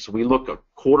project. So we look a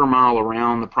quarter mile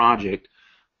around the project.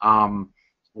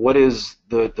 What is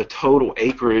the total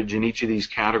acreage in each of these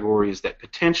categories that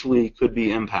potentially could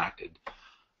be impacted?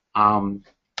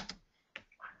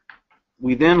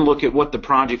 We then look at what the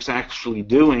project's actually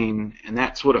doing, and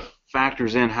that sort of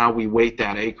factors in how we weight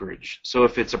that acreage. So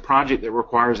if it's a project that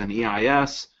requires an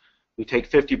EIS, we take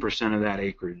 50% of that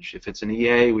acreage. If it's an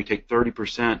EA, we take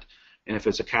 30%, and if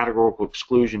it's a categorical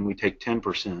exclusion, we take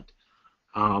 10%.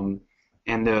 And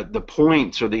the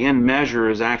points, or the end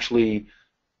measure, is actually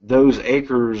those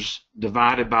acres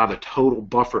divided by the total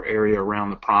buffer area around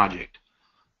the project,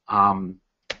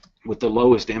 with the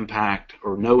lowest impact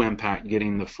or no impact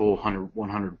getting the full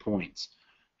 100 points.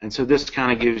 And so this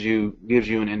kind of gives you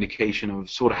an indication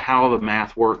of sort of how the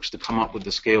math works to come up with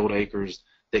the scaled acres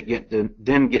that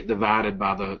then get divided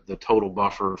by the total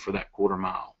buffer for that quarter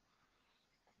mile.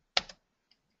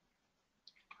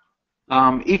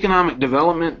 Economic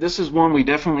development, this is one we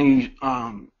definitely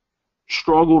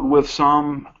struggled with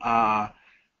some.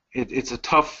 It's a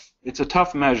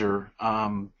tough measure.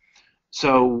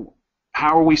 So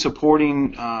how are we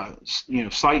supporting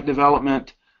site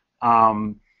development?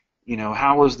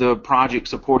 How is the project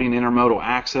supporting intermodal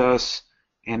access?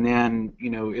 And then,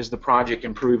 is the project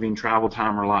improving travel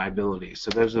time reliability?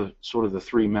 So those are sort of the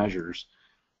three measures.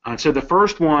 So the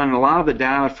first one, a lot of the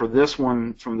data for this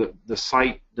one from the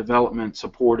site development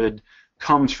supported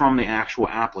comes from the actual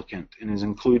applicant and is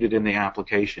included in the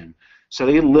application. So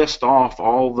they list off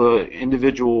all the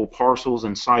individual parcels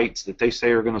and sites that they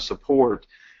say are going to support,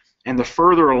 and the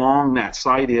further along that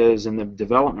site is in the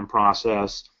development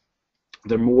process,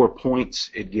 the more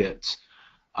points it gets.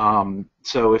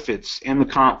 So if it's in the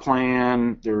comp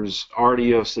plan, there's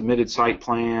already a submitted site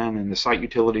plan, and the site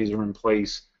utilities are in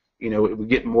place, it would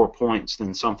get more points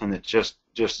than something that's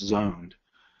just zoned.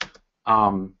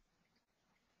 And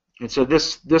so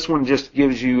this one just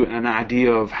gives you an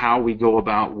idea of how we go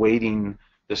about weighting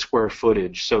the square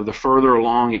footage. So the further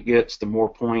along it gets, the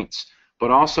more points, but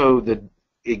also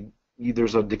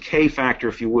there's a decay factor,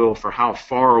 if you will, for how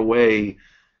far away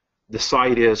the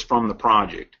site is from the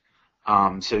project.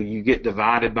 So you get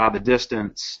divided by the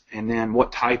distance, and then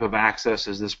what type of access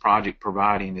is this project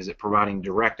providing? Is it providing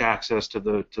direct access to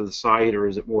the site, or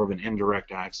is it more of an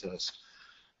indirect access?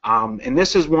 And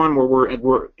this is one where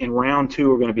we're in round 2.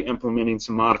 We're going to be implementing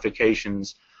some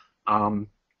modifications.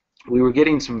 We were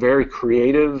getting some very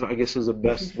creative, I guess is the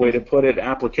best way to put it,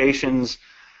 applications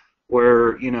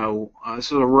where this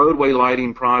is a roadway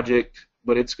lighting project,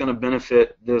 but it's going to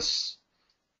benefit this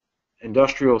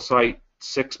industrial site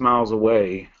 6 miles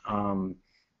away.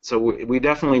 So we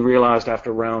definitely realized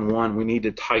after round one we need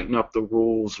to tighten up the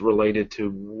rules related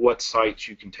to what sites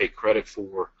you can take credit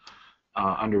for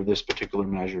under this particular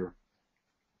measure.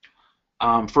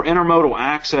 For intermodal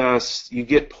access, you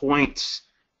get points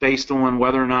based on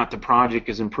whether or not the project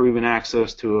is improving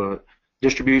access to a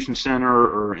distribution center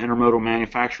or intermodal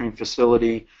manufacturing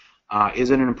facility. Is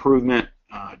it an improvement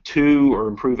to or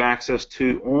improve access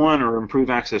to on or improve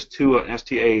access to an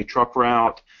STA truck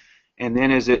route? And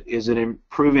then is it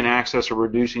improving access or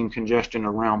reducing congestion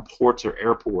around ports or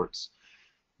airports?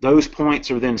 Those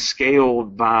points are then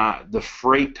scaled by the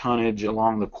freight tonnage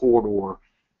along the corridor,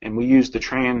 and we use the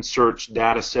TransSearch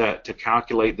data set to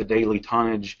calculate the daily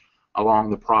tonnage along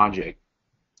the project.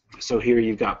 So here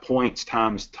you've got points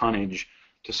times tonnage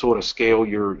to sort of scale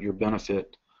your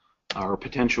benefit or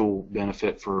potential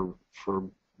benefit for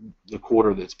the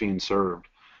quarter that's being served.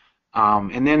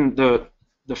 And then the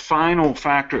final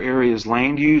factor area is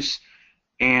land use,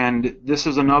 and this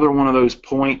is another one of those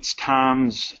points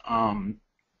times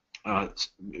a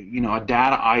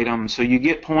data item. So you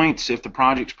get points if the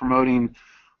project's promoting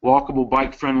walkable,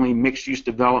 bike-friendly, mixed-use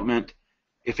development,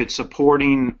 if it's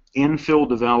supporting infill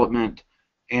development,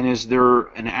 and is there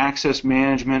an access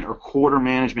management or quarter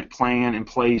management plan in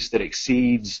place that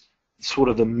exceeds sort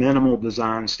of the minimal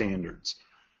design standards.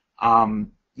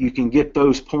 You can get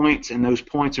those points, and those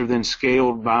points are then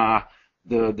scaled by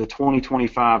the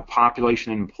 2025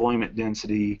 population and employment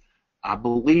density, I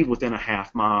believe within a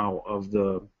half mile of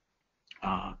the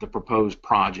proposed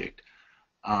project.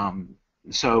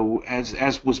 So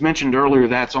as was mentioned earlier,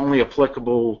 that's only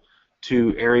applicable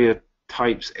to area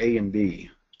types A and B.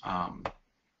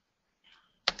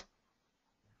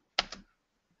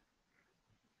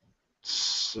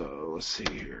 So let's see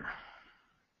here.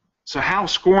 So how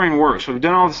scoring works. So we've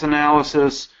done all this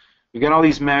analysis, we've got all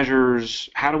these measures,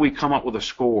 how do we come up with a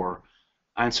score?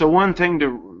 And so one thing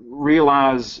to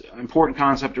realize, important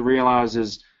concept to realize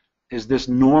is this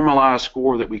normalized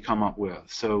score that we come up with.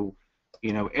 So,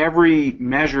 you know, every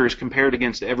measure is compared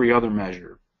against every other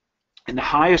measure. And the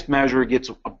highest measure gets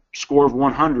a score of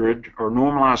 100, or a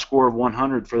normalized score of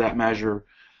 100 for that measure,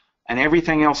 and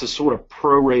everything else is sort of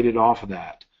prorated off of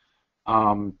that.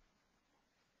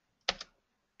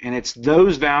 And it's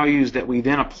those values that we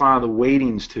then apply the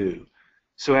weightings to.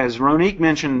 So as Ronique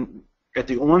mentioned at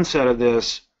the onset of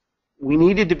this, we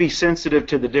needed to be sensitive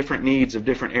to the different needs of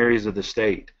different areas of the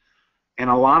state. And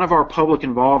a lot of our public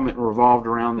involvement revolved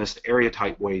around this area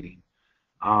type weighting.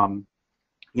 You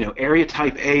know, area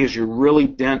type A is your really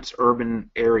dense urban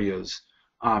areas.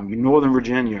 Your Northern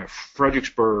Virginia,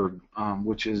 Fredericksburg,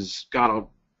 which has got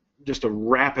just a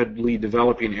rapidly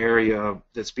developing area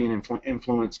that's being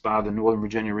influenced by the Northern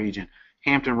Virginia region.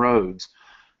 Hampton Roads.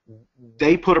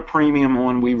 They put a premium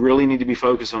on, we really need to be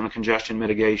focused on the congestion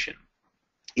mitigation.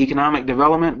 Economic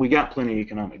development, we got plenty of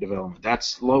economic development.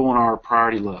 That's low on our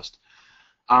priority list.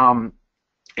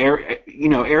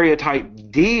 Area type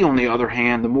D, on the other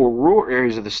hand, the more rural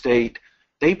areas of the state,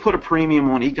 they put a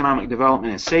premium on economic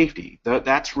development and safety.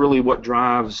 That's really what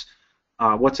drives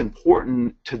what's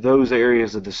important to those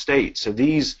areas of the state. So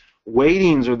these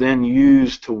weightings are then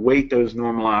used to weight those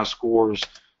normalized scores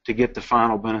to get the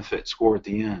final benefit score at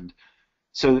the end.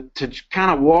 So to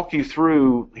kind of walk you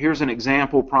through, here's an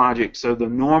example project. So the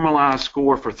normalized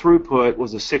score for throughput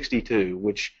was a 62,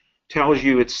 which tells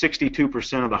you it's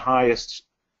 62% of the highest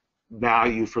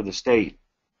value for the state.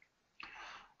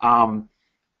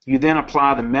 You then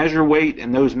apply the measure weight,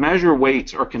 and those measure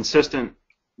weights are consistent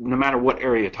no matter what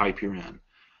area type you're in.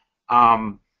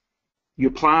 You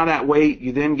apply that weight,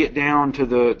 you then get down to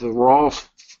the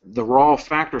raw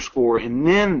factor score, and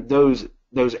then those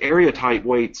area type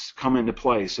weights come into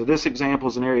play. So this example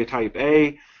is an area type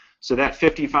A, so that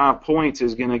 55 points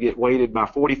is going to get weighted by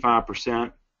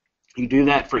 45%. You do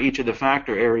that for each of the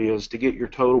factor areas to get your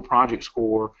total project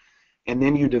score, and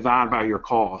then you divide by your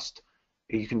cost.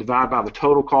 You can divide by the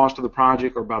total cost of the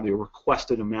project or by the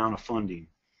requested amount of funding.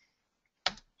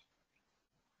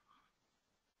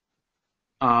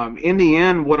 In the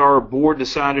end, what our board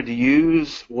decided to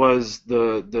use was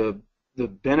the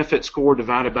benefit score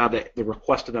divided by the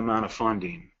requested amount of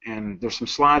funding. And there's some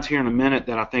slides here in a minute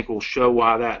that I think will show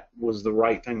why that was the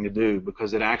right thing to do,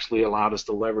 because it actually allowed us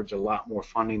to leverage a lot more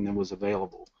funding than was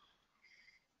available.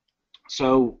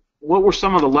 So what were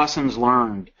some of the lessons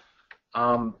learned?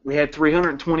 We had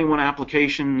 321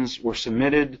 applications were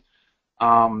submitted.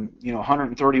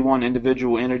 131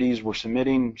 individual entities were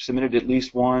submitted at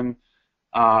least one.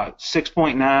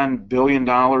 $6.9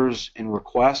 billion in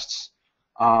requests,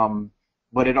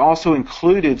 but it also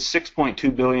included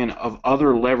 $6.2 billion of other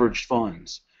leveraged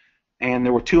funds. and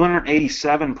there were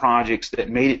 287 projects that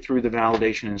made it through the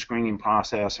validation and screening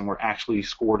process and were actually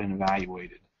scored and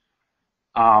evaluated.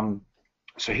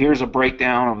 So here's a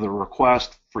breakdown of the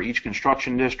request for each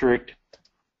construction district.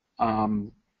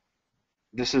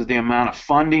 This is the amount of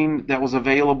funding that was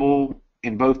available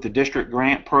in both the district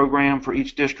grant program for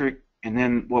each district and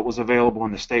then what was available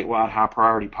in the statewide high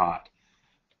priority pot.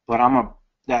 But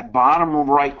that bottom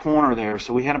right corner there,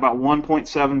 so we had about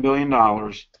 $1.7 billion.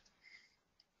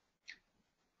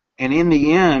 And in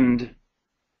the end,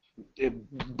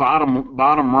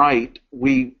 bottom right,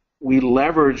 we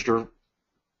leveraged or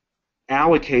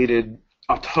allocated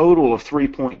a total of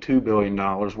 $3.2 billion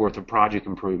worth of project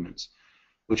improvements,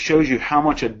 which shows you how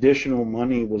much additional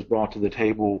money was brought to the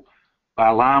table by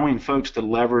allowing folks to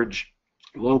leverage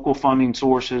local funding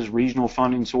sources, regional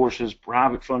funding sources,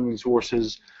 private funding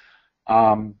sources.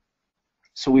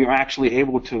 So we were actually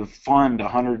able to fund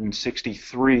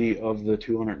 163 of the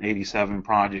 287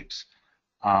 projects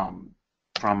for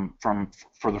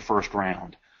the first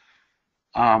round.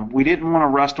 We didn't want to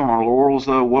rest on our laurels,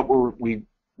 though. We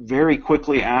very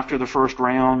quickly after the first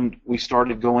round, we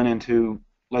started going into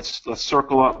let's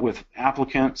circle up with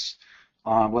applicants.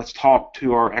 Let's talk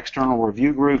to our external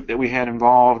review group that we had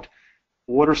involved.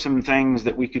 What are some things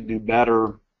that we could do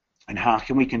better, and how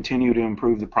can we continue to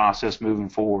improve the process moving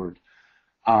forward?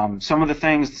 Some of the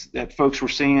things that folks were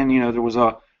seeing, there was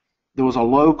a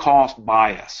low-cost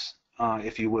bias,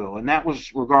 if you will, and that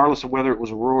was regardless of whether it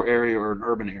was a rural area or an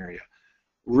urban area.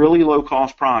 Really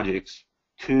low-cost projects,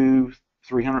 $200,000,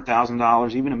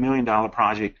 $300,000, even $1 million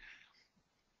project,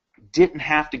 didn't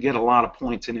have to get a lot of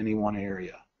points in any one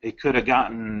area. It could have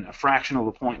gotten a fraction of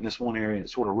a point in this one area, and it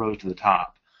sort of rose to the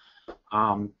top.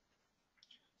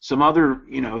 Some other,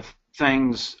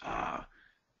 things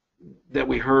that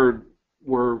we heard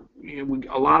were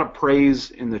a lot of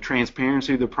praise in the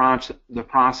transparency of the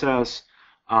process.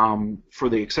 For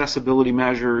the accessibility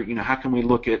measure, how can we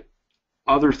look at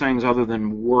other things other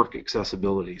than work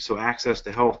accessibility? So access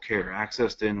to health care,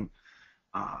 access to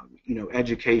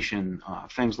education,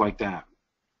 things like that.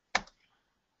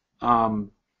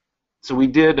 So we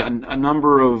did a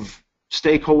number of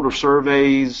stakeholder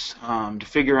surveys to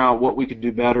figure out what we could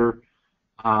do better.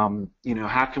 How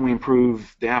can we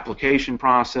improve the application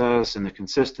process and the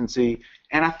consistency?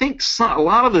 And I think a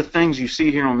lot of the things you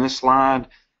see here on this slide,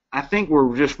 I think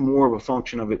were just more of a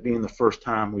function of it being the first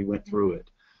time we went through it.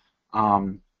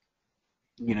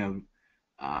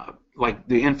 Like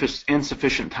the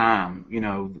insufficient time.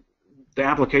 The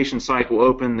application cycle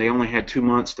opened, they only had 2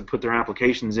 months to put their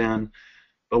applications in.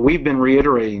 But we've been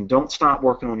reiterating, don't stop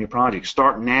working on your project.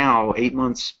 Start now, 8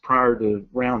 months prior to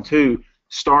round 2.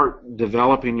 Start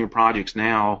developing your projects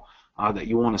now that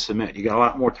you want to submit. You got a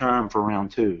lot more time for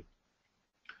round 2.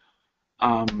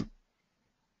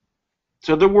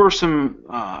 So there were some.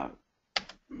 Let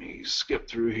me skip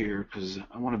through here because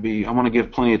I want to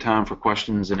give plenty of time for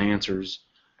questions and answers.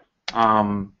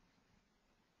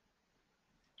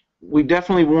 We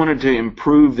definitely wanted to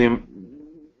improve them.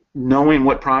 Knowing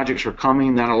what projects are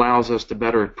coming, that allows us to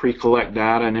better pre-collect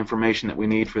data and information that we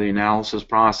need for the analysis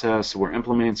process. So we're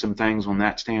implementing some things on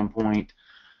that standpoint.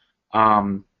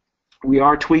 We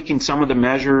are tweaking some of the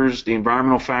measures. The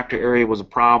environmental factor area was a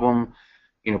problem.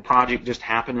 Project just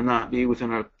happened to not be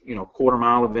within a quarter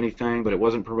mile of anything, but it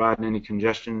wasn't providing any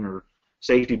congestion or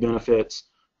safety benefits.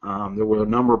 There were a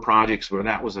number of projects where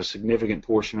that was a significant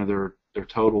portion of their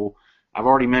total. I've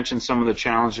already mentioned some of the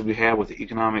challenges we have with the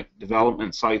economic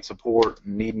development site support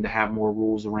and needing to have more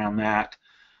rules around that.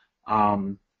 A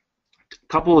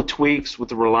couple of tweaks with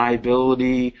the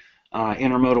reliability,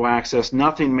 intermodal access,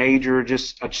 nothing major,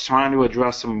 just trying to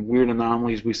address some weird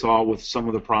anomalies we saw with some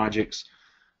of the projects.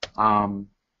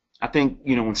 I think,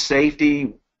 in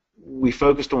safety, we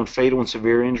focused on fatal and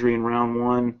severe injury in round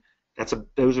 1.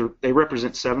 They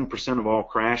represent 7% of all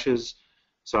crashes.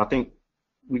 So I think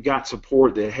we got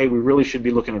support that, hey, we really should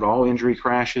be looking at all injury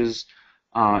crashes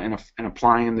and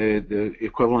applying the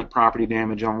equivalent property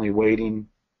damage only weighting,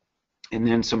 and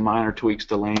then some minor tweaks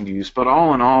to land use. But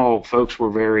all in all, folks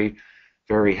were very,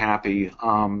 very happy.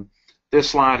 This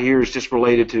slide here is just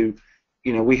related to,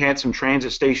 we had some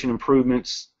transit station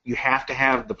improvements. You have to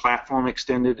have the platform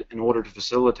extended in order to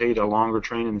facilitate a longer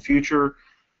train in the future.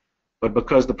 But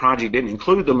because the project didn't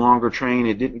include the longer train,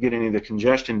 it didn't get any of the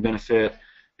congestion benefit.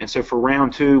 And so for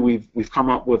round 2, we've come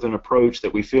up with an approach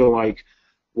that we feel like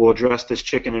will address this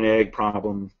chicken and egg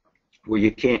problem where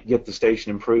you can't get the station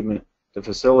improvement to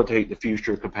facilitate the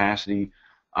future capacity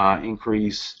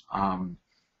increase.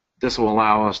 This will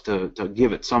allow us to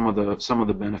give it some of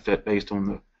the benefit based on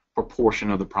the proportion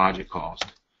of the project cost.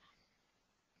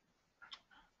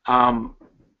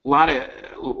 lot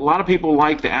of people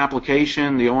like the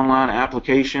application, the online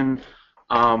application.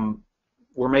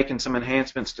 We're making some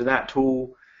enhancements to that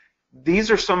tool.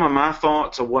 These are some of my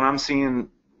thoughts of what I'm seeing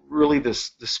really the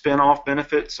spin-off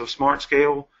benefits of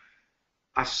SmartScale.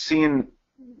 I've seen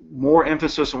more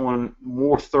emphasis on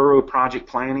more thorough project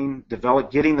planning,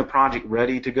 getting the project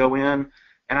ready to go in,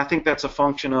 and I think that's a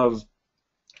function of,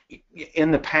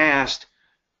 in the past,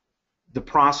 the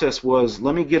process was,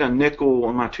 let me get a nickel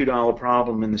on my $2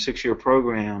 problem in the 6-year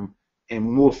program,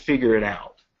 and we'll figure it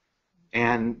out.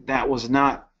 And that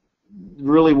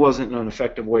really wasn't an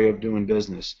effective way of doing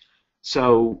business.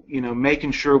 So,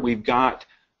 making sure we've got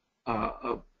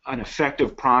an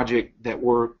effective project that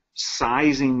we're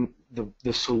sizing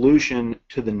the solution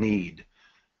to the need.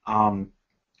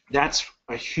 That's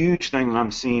a huge thing that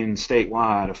I'm seeing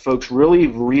statewide, of folks really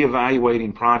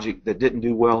reevaluating project that didn't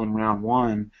do well in round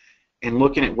one and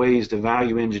looking at ways to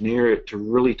value engineer it to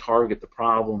really target the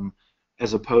problem,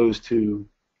 as opposed to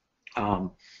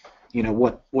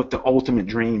what the ultimate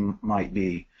dream might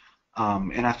be.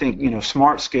 And I think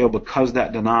SmartScale, because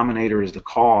that denominator is the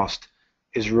cost,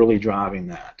 is really driving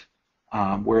that.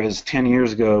 Whereas 10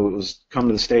 years ago, it was come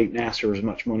to the state and ask for as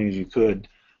much money as you could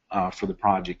for the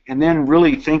project. And then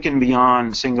really thinking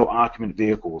beyond single occupant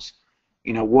vehicles.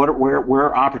 Where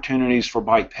are opportunities for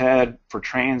bike ped, for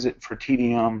transit, for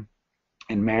TDM,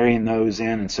 and marrying those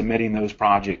in and submitting those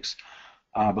projects,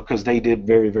 because they did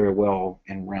very, very well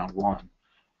in round one.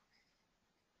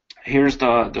 Here's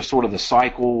the sort of the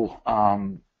cycle,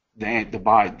 the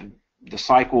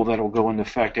cycle that will go into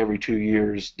effect every 2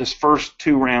 years. This first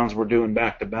 2 rounds we're doing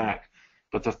back to back,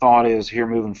 but the thought is here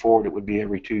moving forward it would be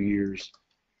every 2 years.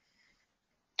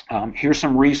 Here's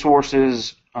some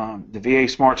resources. The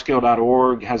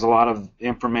VASmartscale.org has a lot of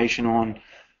information on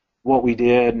what we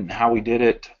did and how we did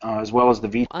it, as well as the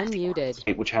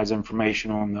Unmuted. which has information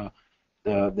on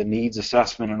the needs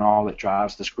assessment and all that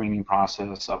drives the screening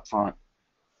process up front.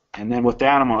 And then with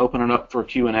that, I'm going to open it up for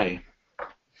Q&A.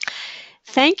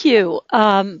 Thank you.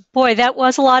 Boy, that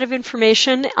was a lot of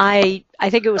information. I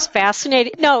think it was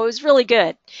fascinating. No, it was really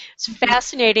good. It's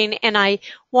fascinating, and I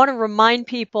want to remind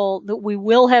people that we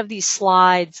will have these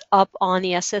slides up on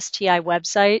the SSTI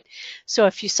website. So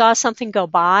if you saw something go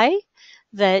by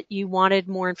that you wanted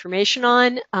more information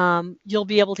on, you'll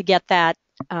be able to get that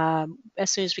as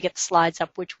soon as we get the slides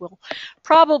up, which will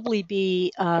probably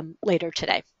be later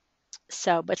today.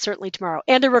 So, but certainly tomorrow.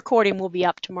 And the recording will be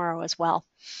up tomorrow as well.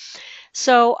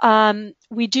 So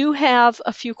we do have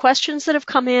a few questions that have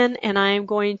come in, and I am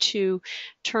going to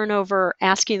turn over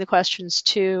asking the questions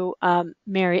to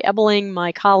Mary Ebeling,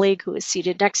 my colleague, who is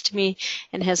seated next to me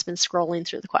and has been scrolling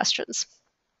through the questions.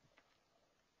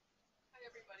 Hi,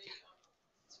 everybody.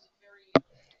 This is a very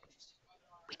interesting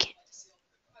webinar. We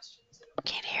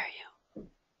can't hear you.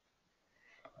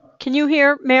 Can you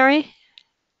hear Mary?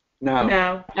 No.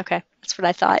 No. Okay, that's what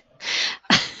I thought.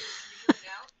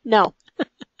 No. Why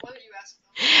don't you ask them?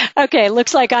 Okay,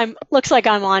 looks like I'm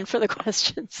on for the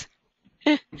questions.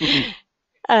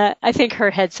 I think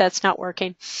her headset's not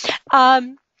working.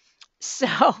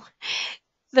 So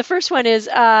the first one is,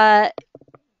 can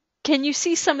you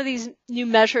see some of these new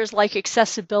measures like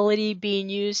accessibility being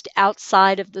used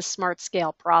outside of the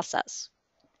SmartScale process?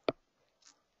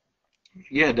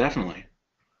 Yeah, definitely.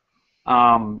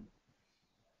 I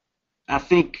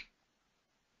think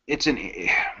it's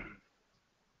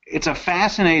a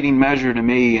fascinating measure to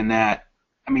me in that,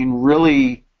 I mean,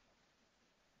 really,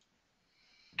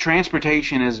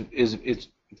 transportation is it's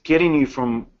getting you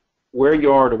from where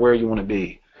you are to where you want to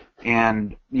be,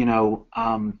 and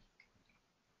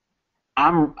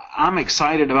I'm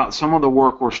excited about some of the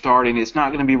work we're starting. It's not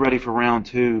going to be ready for round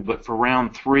 2, but for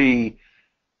round 3,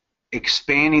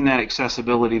 expanding that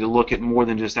accessibility to look at more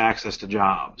than just access to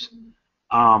jobs.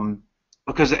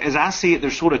 Because as I see it,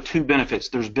 there's sort of 2 benefits.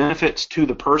 There's benefits to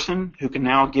the person who can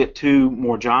now get to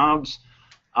more jobs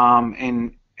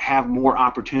and have more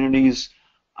opportunities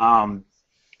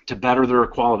to better their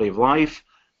quality of life.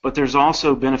 But there's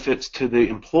also benefits to the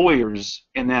employers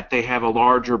in that they have a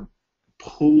larger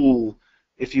pool,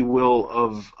 if you will,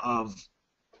 of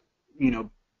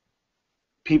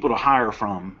people to hire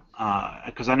from.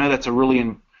 Because I know that's a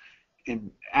really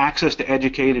access to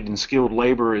educated and skilled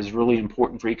labor is really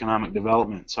important for economic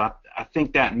development. So I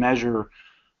think that measure,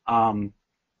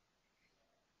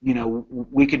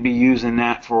 we could be using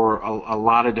that for a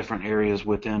lot of different areas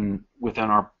within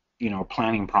our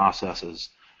planning processes.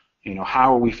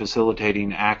 How are we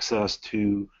facilitating access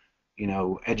to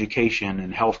education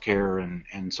and healthcare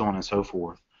and so on and so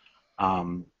forth.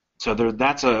 So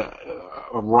that's a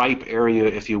ripe area,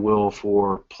 if you will,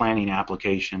 for planning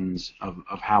applications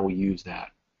of how we use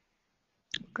that.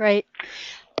 Great.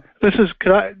 This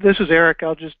is Eric.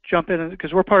 I'll just jump in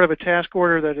because we're part of a task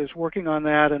order that is working on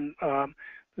that, and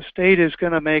the state is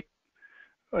going to make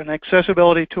an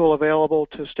accessibility tool available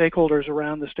to stakeholders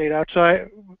around the state, outside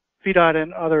VDOT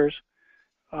and others.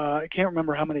 I can't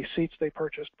remember how many seats they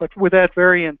purchased, but with that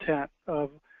very intent of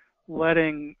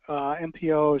letting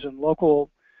MPOs and local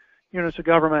units of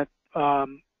government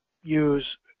use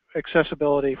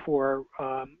accessibility for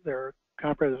their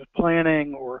comprehensive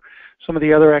planning or some of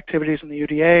the other activities in the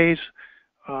UDAs.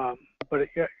 But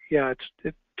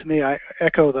to me, I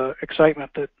echo the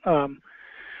excitement that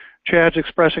Chad's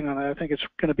expressing on that. I think it's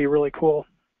going to be really cool.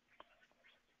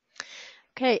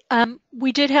 Okay,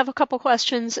 we did have a couple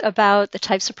questions about the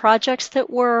types of projects that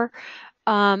were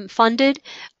funded.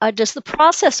 Does the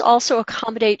process also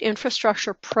accommodate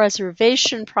infrastructure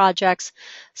preservation projects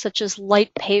such as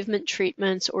light pavement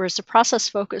treatments, or is the process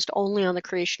focused only on the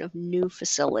creation of new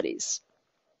facilities?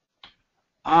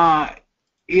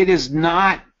 It is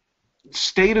not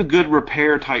state of good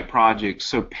repair type projects,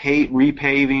 so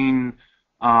repaving,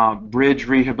 bridge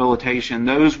rehabilitation,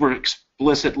 those were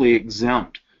explicitly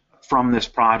exempt from this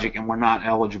project and were not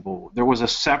eligible. There was a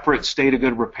separate state of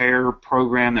good repair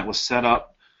program that was set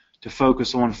up to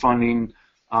focus on funding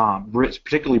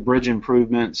particularly bridge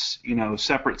improvements,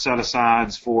 separate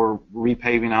set-asides for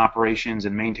repaving operations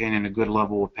and maintaining a good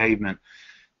level of pavement.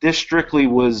 This strictly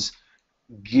was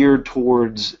geared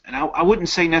towards, and I wouldn't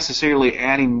say necessarily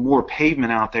adding more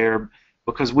pavement out there,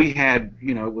 because we had,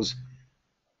 it was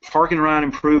park and ride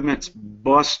improvements,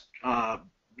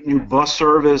 new bus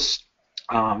service,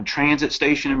 transit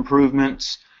station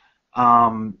improvements,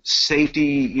 targeted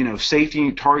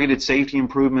safety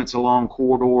improvements along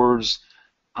corridors.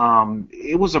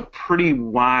 It was a pretty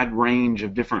wide range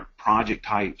of different project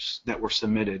types that were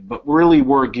submitted, but really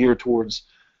were geared towards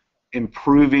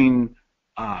improving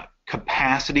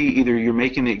capacity. Either you're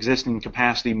making the existing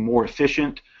capacity more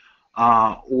efficient,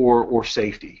 or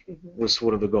safety was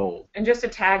sort of the goal. And just to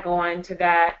tag on to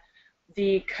that,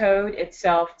 the code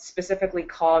itself specifically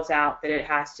calls out that it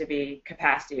has to be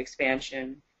capacity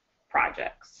expansion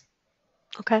projects.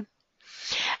 Okay.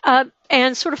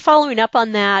 And sort of following up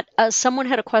on that, someone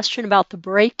had a question about the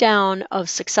breakdown of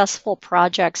successful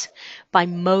projects by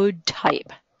mode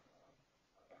type.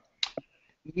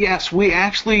 Yes, we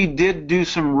actually did do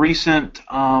some recent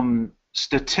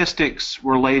statistics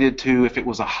related to if it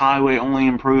was a highway-only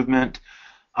improvement,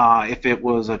 if it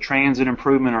was a transit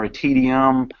improvement or a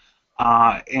TDM,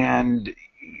 and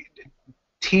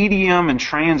TDM and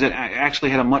transit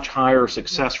actually had a much higher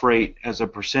success rate as a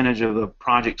percentage of the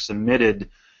projects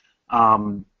submitted. I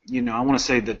want to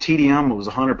say the TDM was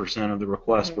 100% of the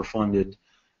requests were funded,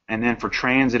 and then for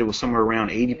transit it was somewhere around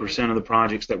 80% of the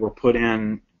projects that were put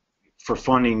in for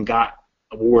funding got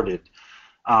awarded,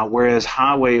 whereas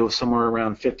highway was somewhere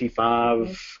around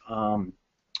 55.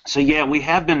 So yeah, we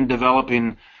have been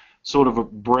developing sort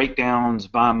of breakdowns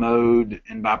by mode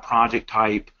and by project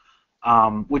type,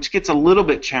 which gets a little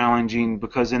bit challenging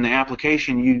because in the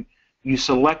application you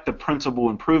select the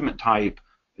principal improvement type.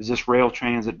 Is this rail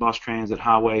transit, bus transit,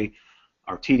 highway,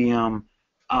 or TDM?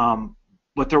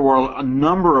 But there were a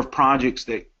number of projects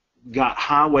that got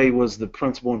highway was the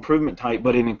principal improvement type,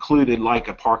 but it included like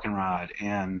a park and ride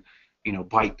and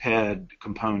bike ped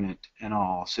component and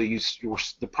all. So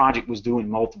the project was doing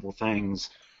multiple things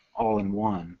all in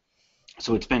one.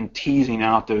 So it's been teasing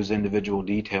out those individual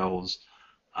details,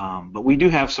 but we do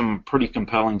have some pretty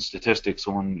compelling statistics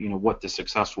on what the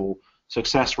success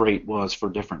rate was for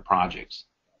different projects.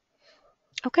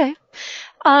 Okay,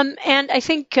 and I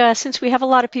think since we have a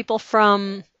lot of people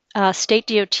from state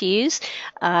DOTs,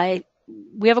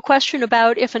 we have a question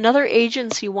about if another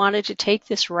agency wanted to take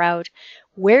this route,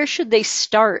 where should they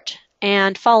start?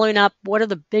 And following up, what were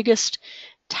the biggest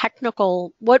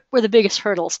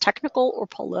hurdles, technical or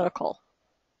political?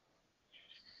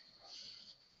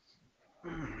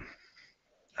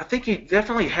 I think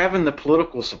definitely having the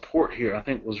political support here, I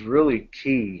think, was really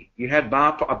key. You had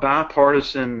a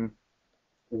bipartisan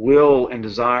will and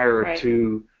desire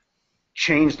to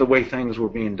change the way things were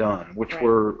being done, which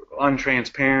were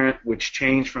untransparent, which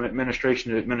changed from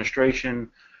administration to administration,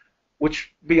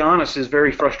 which, to be honest, is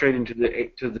very frustrating to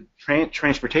the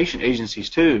transportation agencies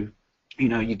too.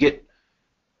 You get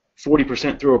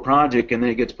 40% through a project and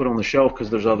then it gets put on the shelf because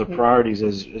there's other priorities,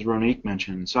 as Ronique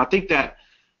mentioned. So I think that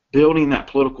building that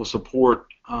political support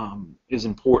is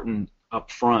important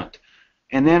up front.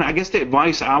 And then I guess the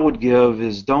advice I would give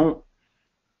is don't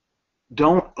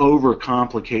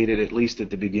overcomplicate it, at least at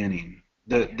the beginning.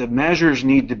 The measures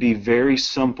need to be very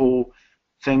simple,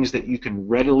 things that you can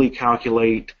readily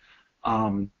calculate.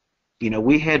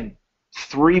 We had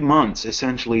 3 months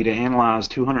essentially to analyze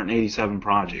 287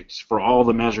 projects for all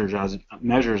the measures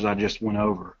I just went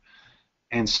over.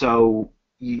 And so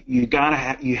you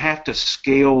have to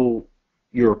scale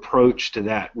your approach to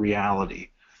that reality.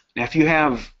 Now, if you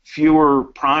have fewer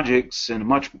projects and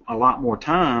a lot more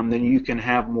time, then you can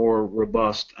have more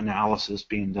robust analysis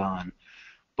being done.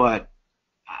 But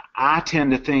I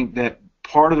tend to think that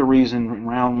part of the reason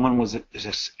round one was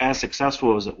as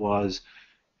successful as it was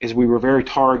is we were very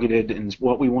targeted in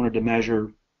what we wanted to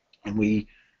measure, and we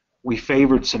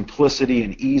favored simplicity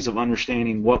and ease of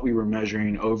understanding what we were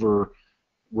measuring over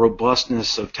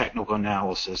robustness of technical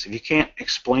analysis. If you can't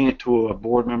explain it to a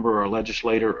board member or a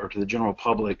legislator or to the general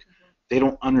public, they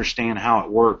don't understand how it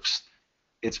works.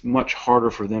 It's much harder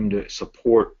for them to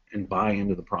support and buy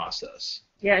into the process.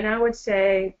 Yeah, and I would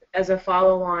say, as a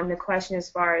follow-on, the question as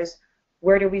far as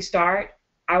where do we start,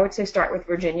 I would say start with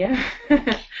Virginia.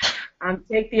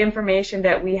 Take the information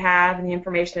that we have and the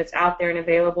information that's out there and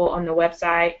available on the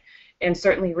website, and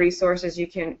certainly resources. You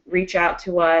can reach out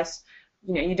to us.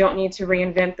 You don't need to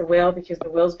reinvent the wheel because the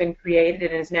wheel's been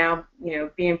created and is now,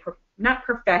 being not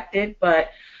perfected, but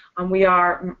we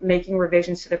are making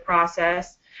revisions to the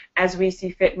process as we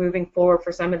see fit moving forward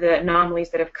for some of the anomalies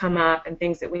that have come up and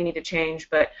things that we need to change.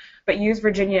 But use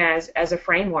Virginia as a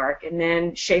framework, and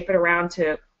then shape it around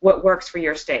to what works for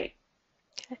your state.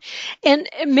 Okay. And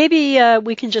maybe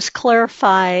we can just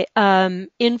clarify,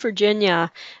 in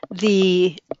Virginia,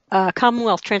 the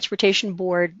Commonwealth Transportation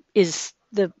Board is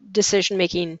the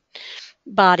decision-making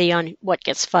body on what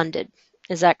gets funded.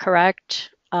 Is that correct?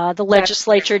 The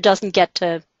legislature doesn't get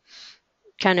to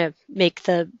kind of make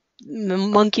the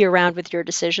monkey around with your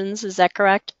decisions. Is that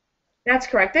correct? That's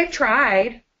correct. They've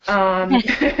tried.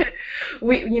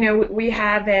 We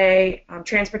have a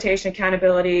Transportation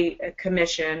Accountability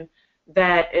Commission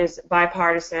that is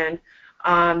bipartisan,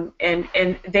 and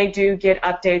they do get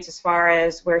updates as far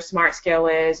as where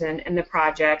SmartScale is and the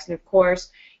projects. And of course,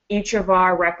 each of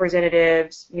our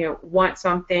representatives, want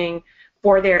something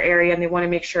for their area, and they want to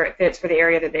make sure it fits for the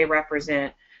area that they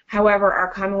represent. However, our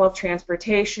Commonwealth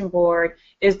Transportation Board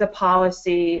is the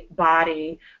policy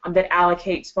body that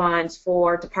allocates funds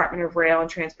for Department of Rail and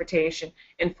Transportation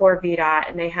and for VDOT,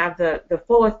 and they have the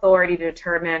full authority to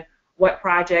determine what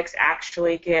projects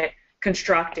actually get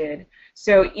constructed.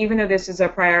 So even though this is a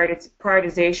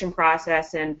prioritization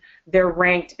process and they're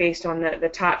ranked based on the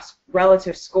top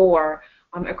relative score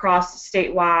across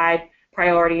statewide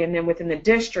priority and then within the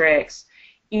districts,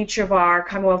 each of our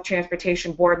Commonwealth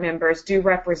Transportation Board members do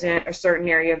represent a certain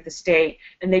area of the state,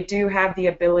 and they do have the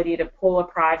ability to pull a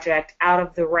project out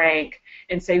of the rank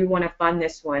and say we want to fund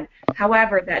this one.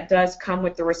 However, that does come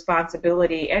with the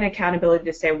responsibility and accountability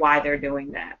to say why they're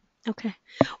doing that. Okay.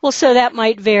 Well, so that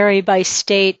might vary by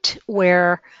state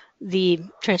where the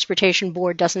Transportation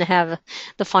Board doesn't have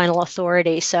the final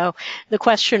authority. So the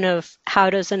question of how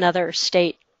does another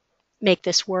state make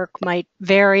this work might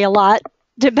vary a lot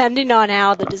depending on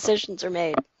how the decisions are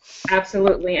made.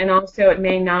 Absolutely. And also it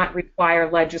may not require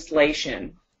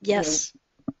legislation. Yes.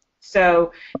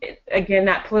 So again,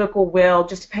 that political will,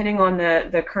 just depending on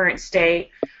the current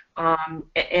state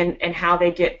and how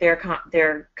they get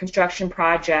their construction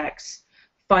projects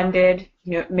funded,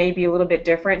 may be a little bit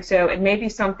different. So it may be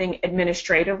something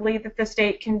administratively that the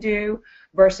state can do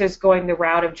versus going the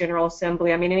route of General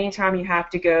Assembly. I mean, anytime you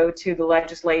have to go to the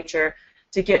legislature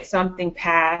to get something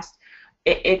passed,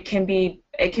 it can be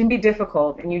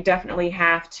difficult, and you definitely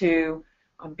have to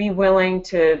be willing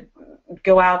to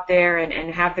go out there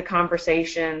and have the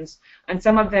conversations, and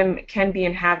some of them can be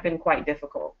and have been quite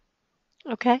difficult.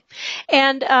 Okay,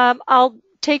 and I'll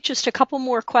take just a couple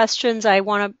more questions. I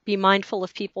want to be mindful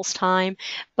of people's time,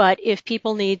 but if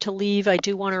people need to leave, I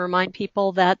do want to remind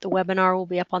people that the webinar will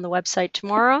be up on the website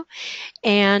tomorrow,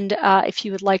 and if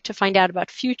you would like to find out about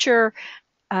future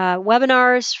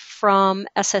webinars from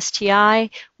SSTI,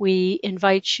 we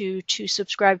invite you to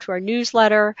subscribe to our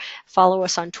newsletter, follow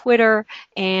us on Twitter,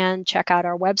 and check out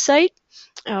our website.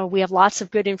 We have lots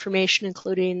of good information,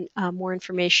 including more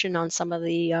information on some of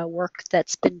the work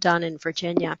that's been done in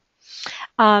Virginia.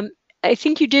 I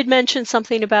think you did mention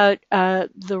something about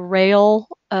the rail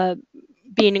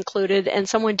being included, and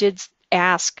someone did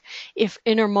ask if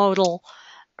intermodal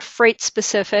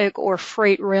freight-specific or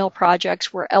freight rail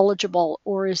projects were eligible,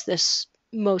 or is this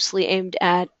mostly aimed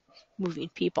at moving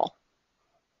people?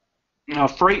 Now,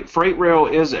 freight rail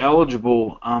is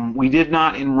eligible. We did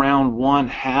not in round one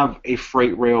have a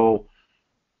freight rail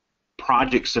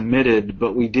project submitted,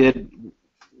 but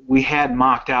we had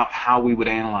mocked out how we would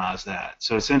analyze that.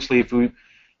 So essentially,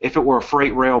 if it were a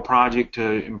freight rail project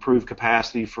to improve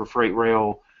capacity for freight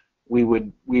rail, we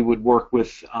would work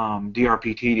with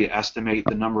DRPT to estimate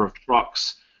the number of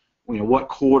trucks, what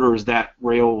corridors that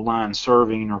rail line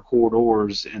serving or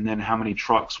corridors, and then how many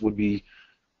trucks would be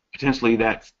potentially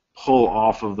that pull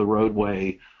off of the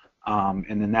roadway,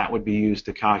 and then that would be used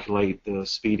to calculate the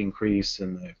speed increase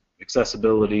and the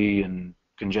accessibility and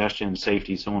congestion,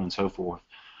 safety, so on and so forth.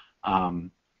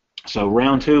 So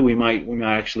round 2, we might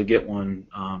actually get one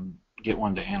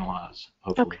to analyze,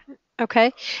 hopefully.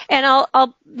 Okay, and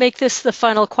I'll make this the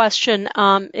final question.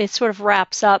 It sort of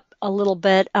wraps up a little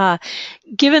bit.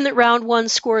 Given that round 1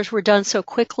 scores were done so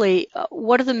quickly,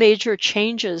 what are the major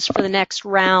changes for the next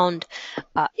round,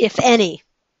 if any?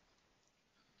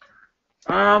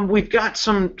 We've got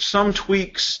some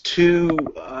tweaks to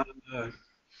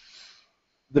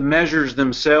the measures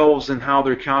themselves and how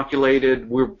they're calculated.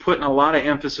 We're putting a lot of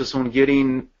emphasis on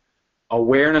getting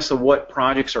awareness of what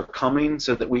projects are coming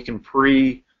so that we can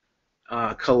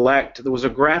collect. There was a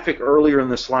graphic earlier in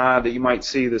the slide that you might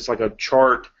see that's like a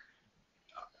chart.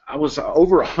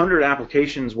 Over 100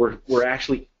 applications were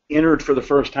actually entered for the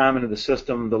first time into the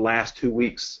system the last 2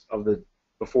 weeks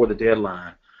before the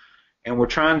deadline. And we're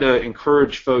trying to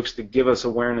encourage folks to give us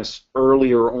awareness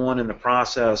earlier on in the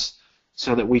process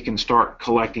so that we can start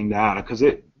collecting data. Because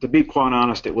to be quite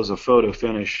honest, it was a photo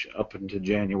finish up into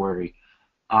January.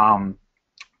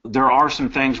 There are some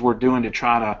things we're doing to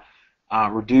try to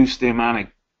reduce the amount of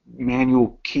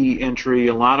manual key entry.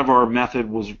 A lot of our method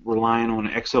was relying on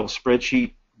Excel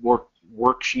spreadsheet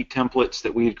worksheet templates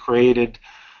that we had created,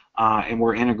 and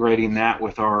we're integrating that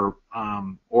with our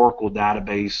Oracle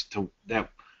database that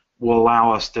will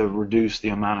allow us to reduce the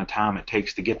amount of time it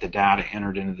takes to get the data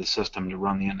entered into the system to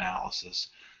run the analysis.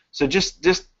 So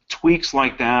just tweaks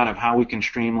like that of how we can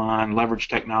streamline, leverage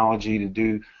technology to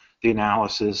do the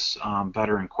analysis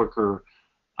better and quicker.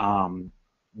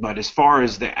 But as far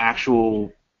as the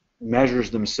actual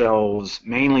measures themselves,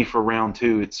 mainly for round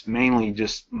 2, it's mainly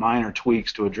just minor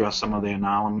tweaks to address some of the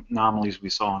anomalies we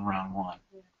saw in round 1.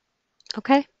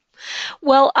 Okay.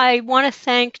 Well, I want to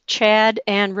thank Chad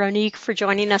and Ronique for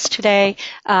joining us today.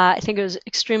 I think it was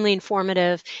extremely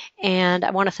informative, and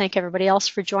I want to thank everybody else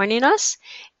for joining us.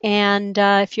 And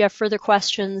if you have further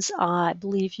questions, I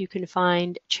believe you can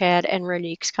find Chad and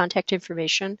Ronique's contact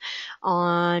information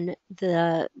on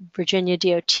the Virginia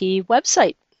DOT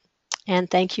website. And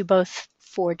thank you both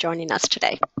for joining us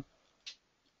today.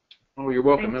 Oh, you're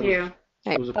welcome. Thank you.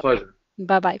 It was a pleasure.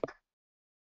 Bye-bye.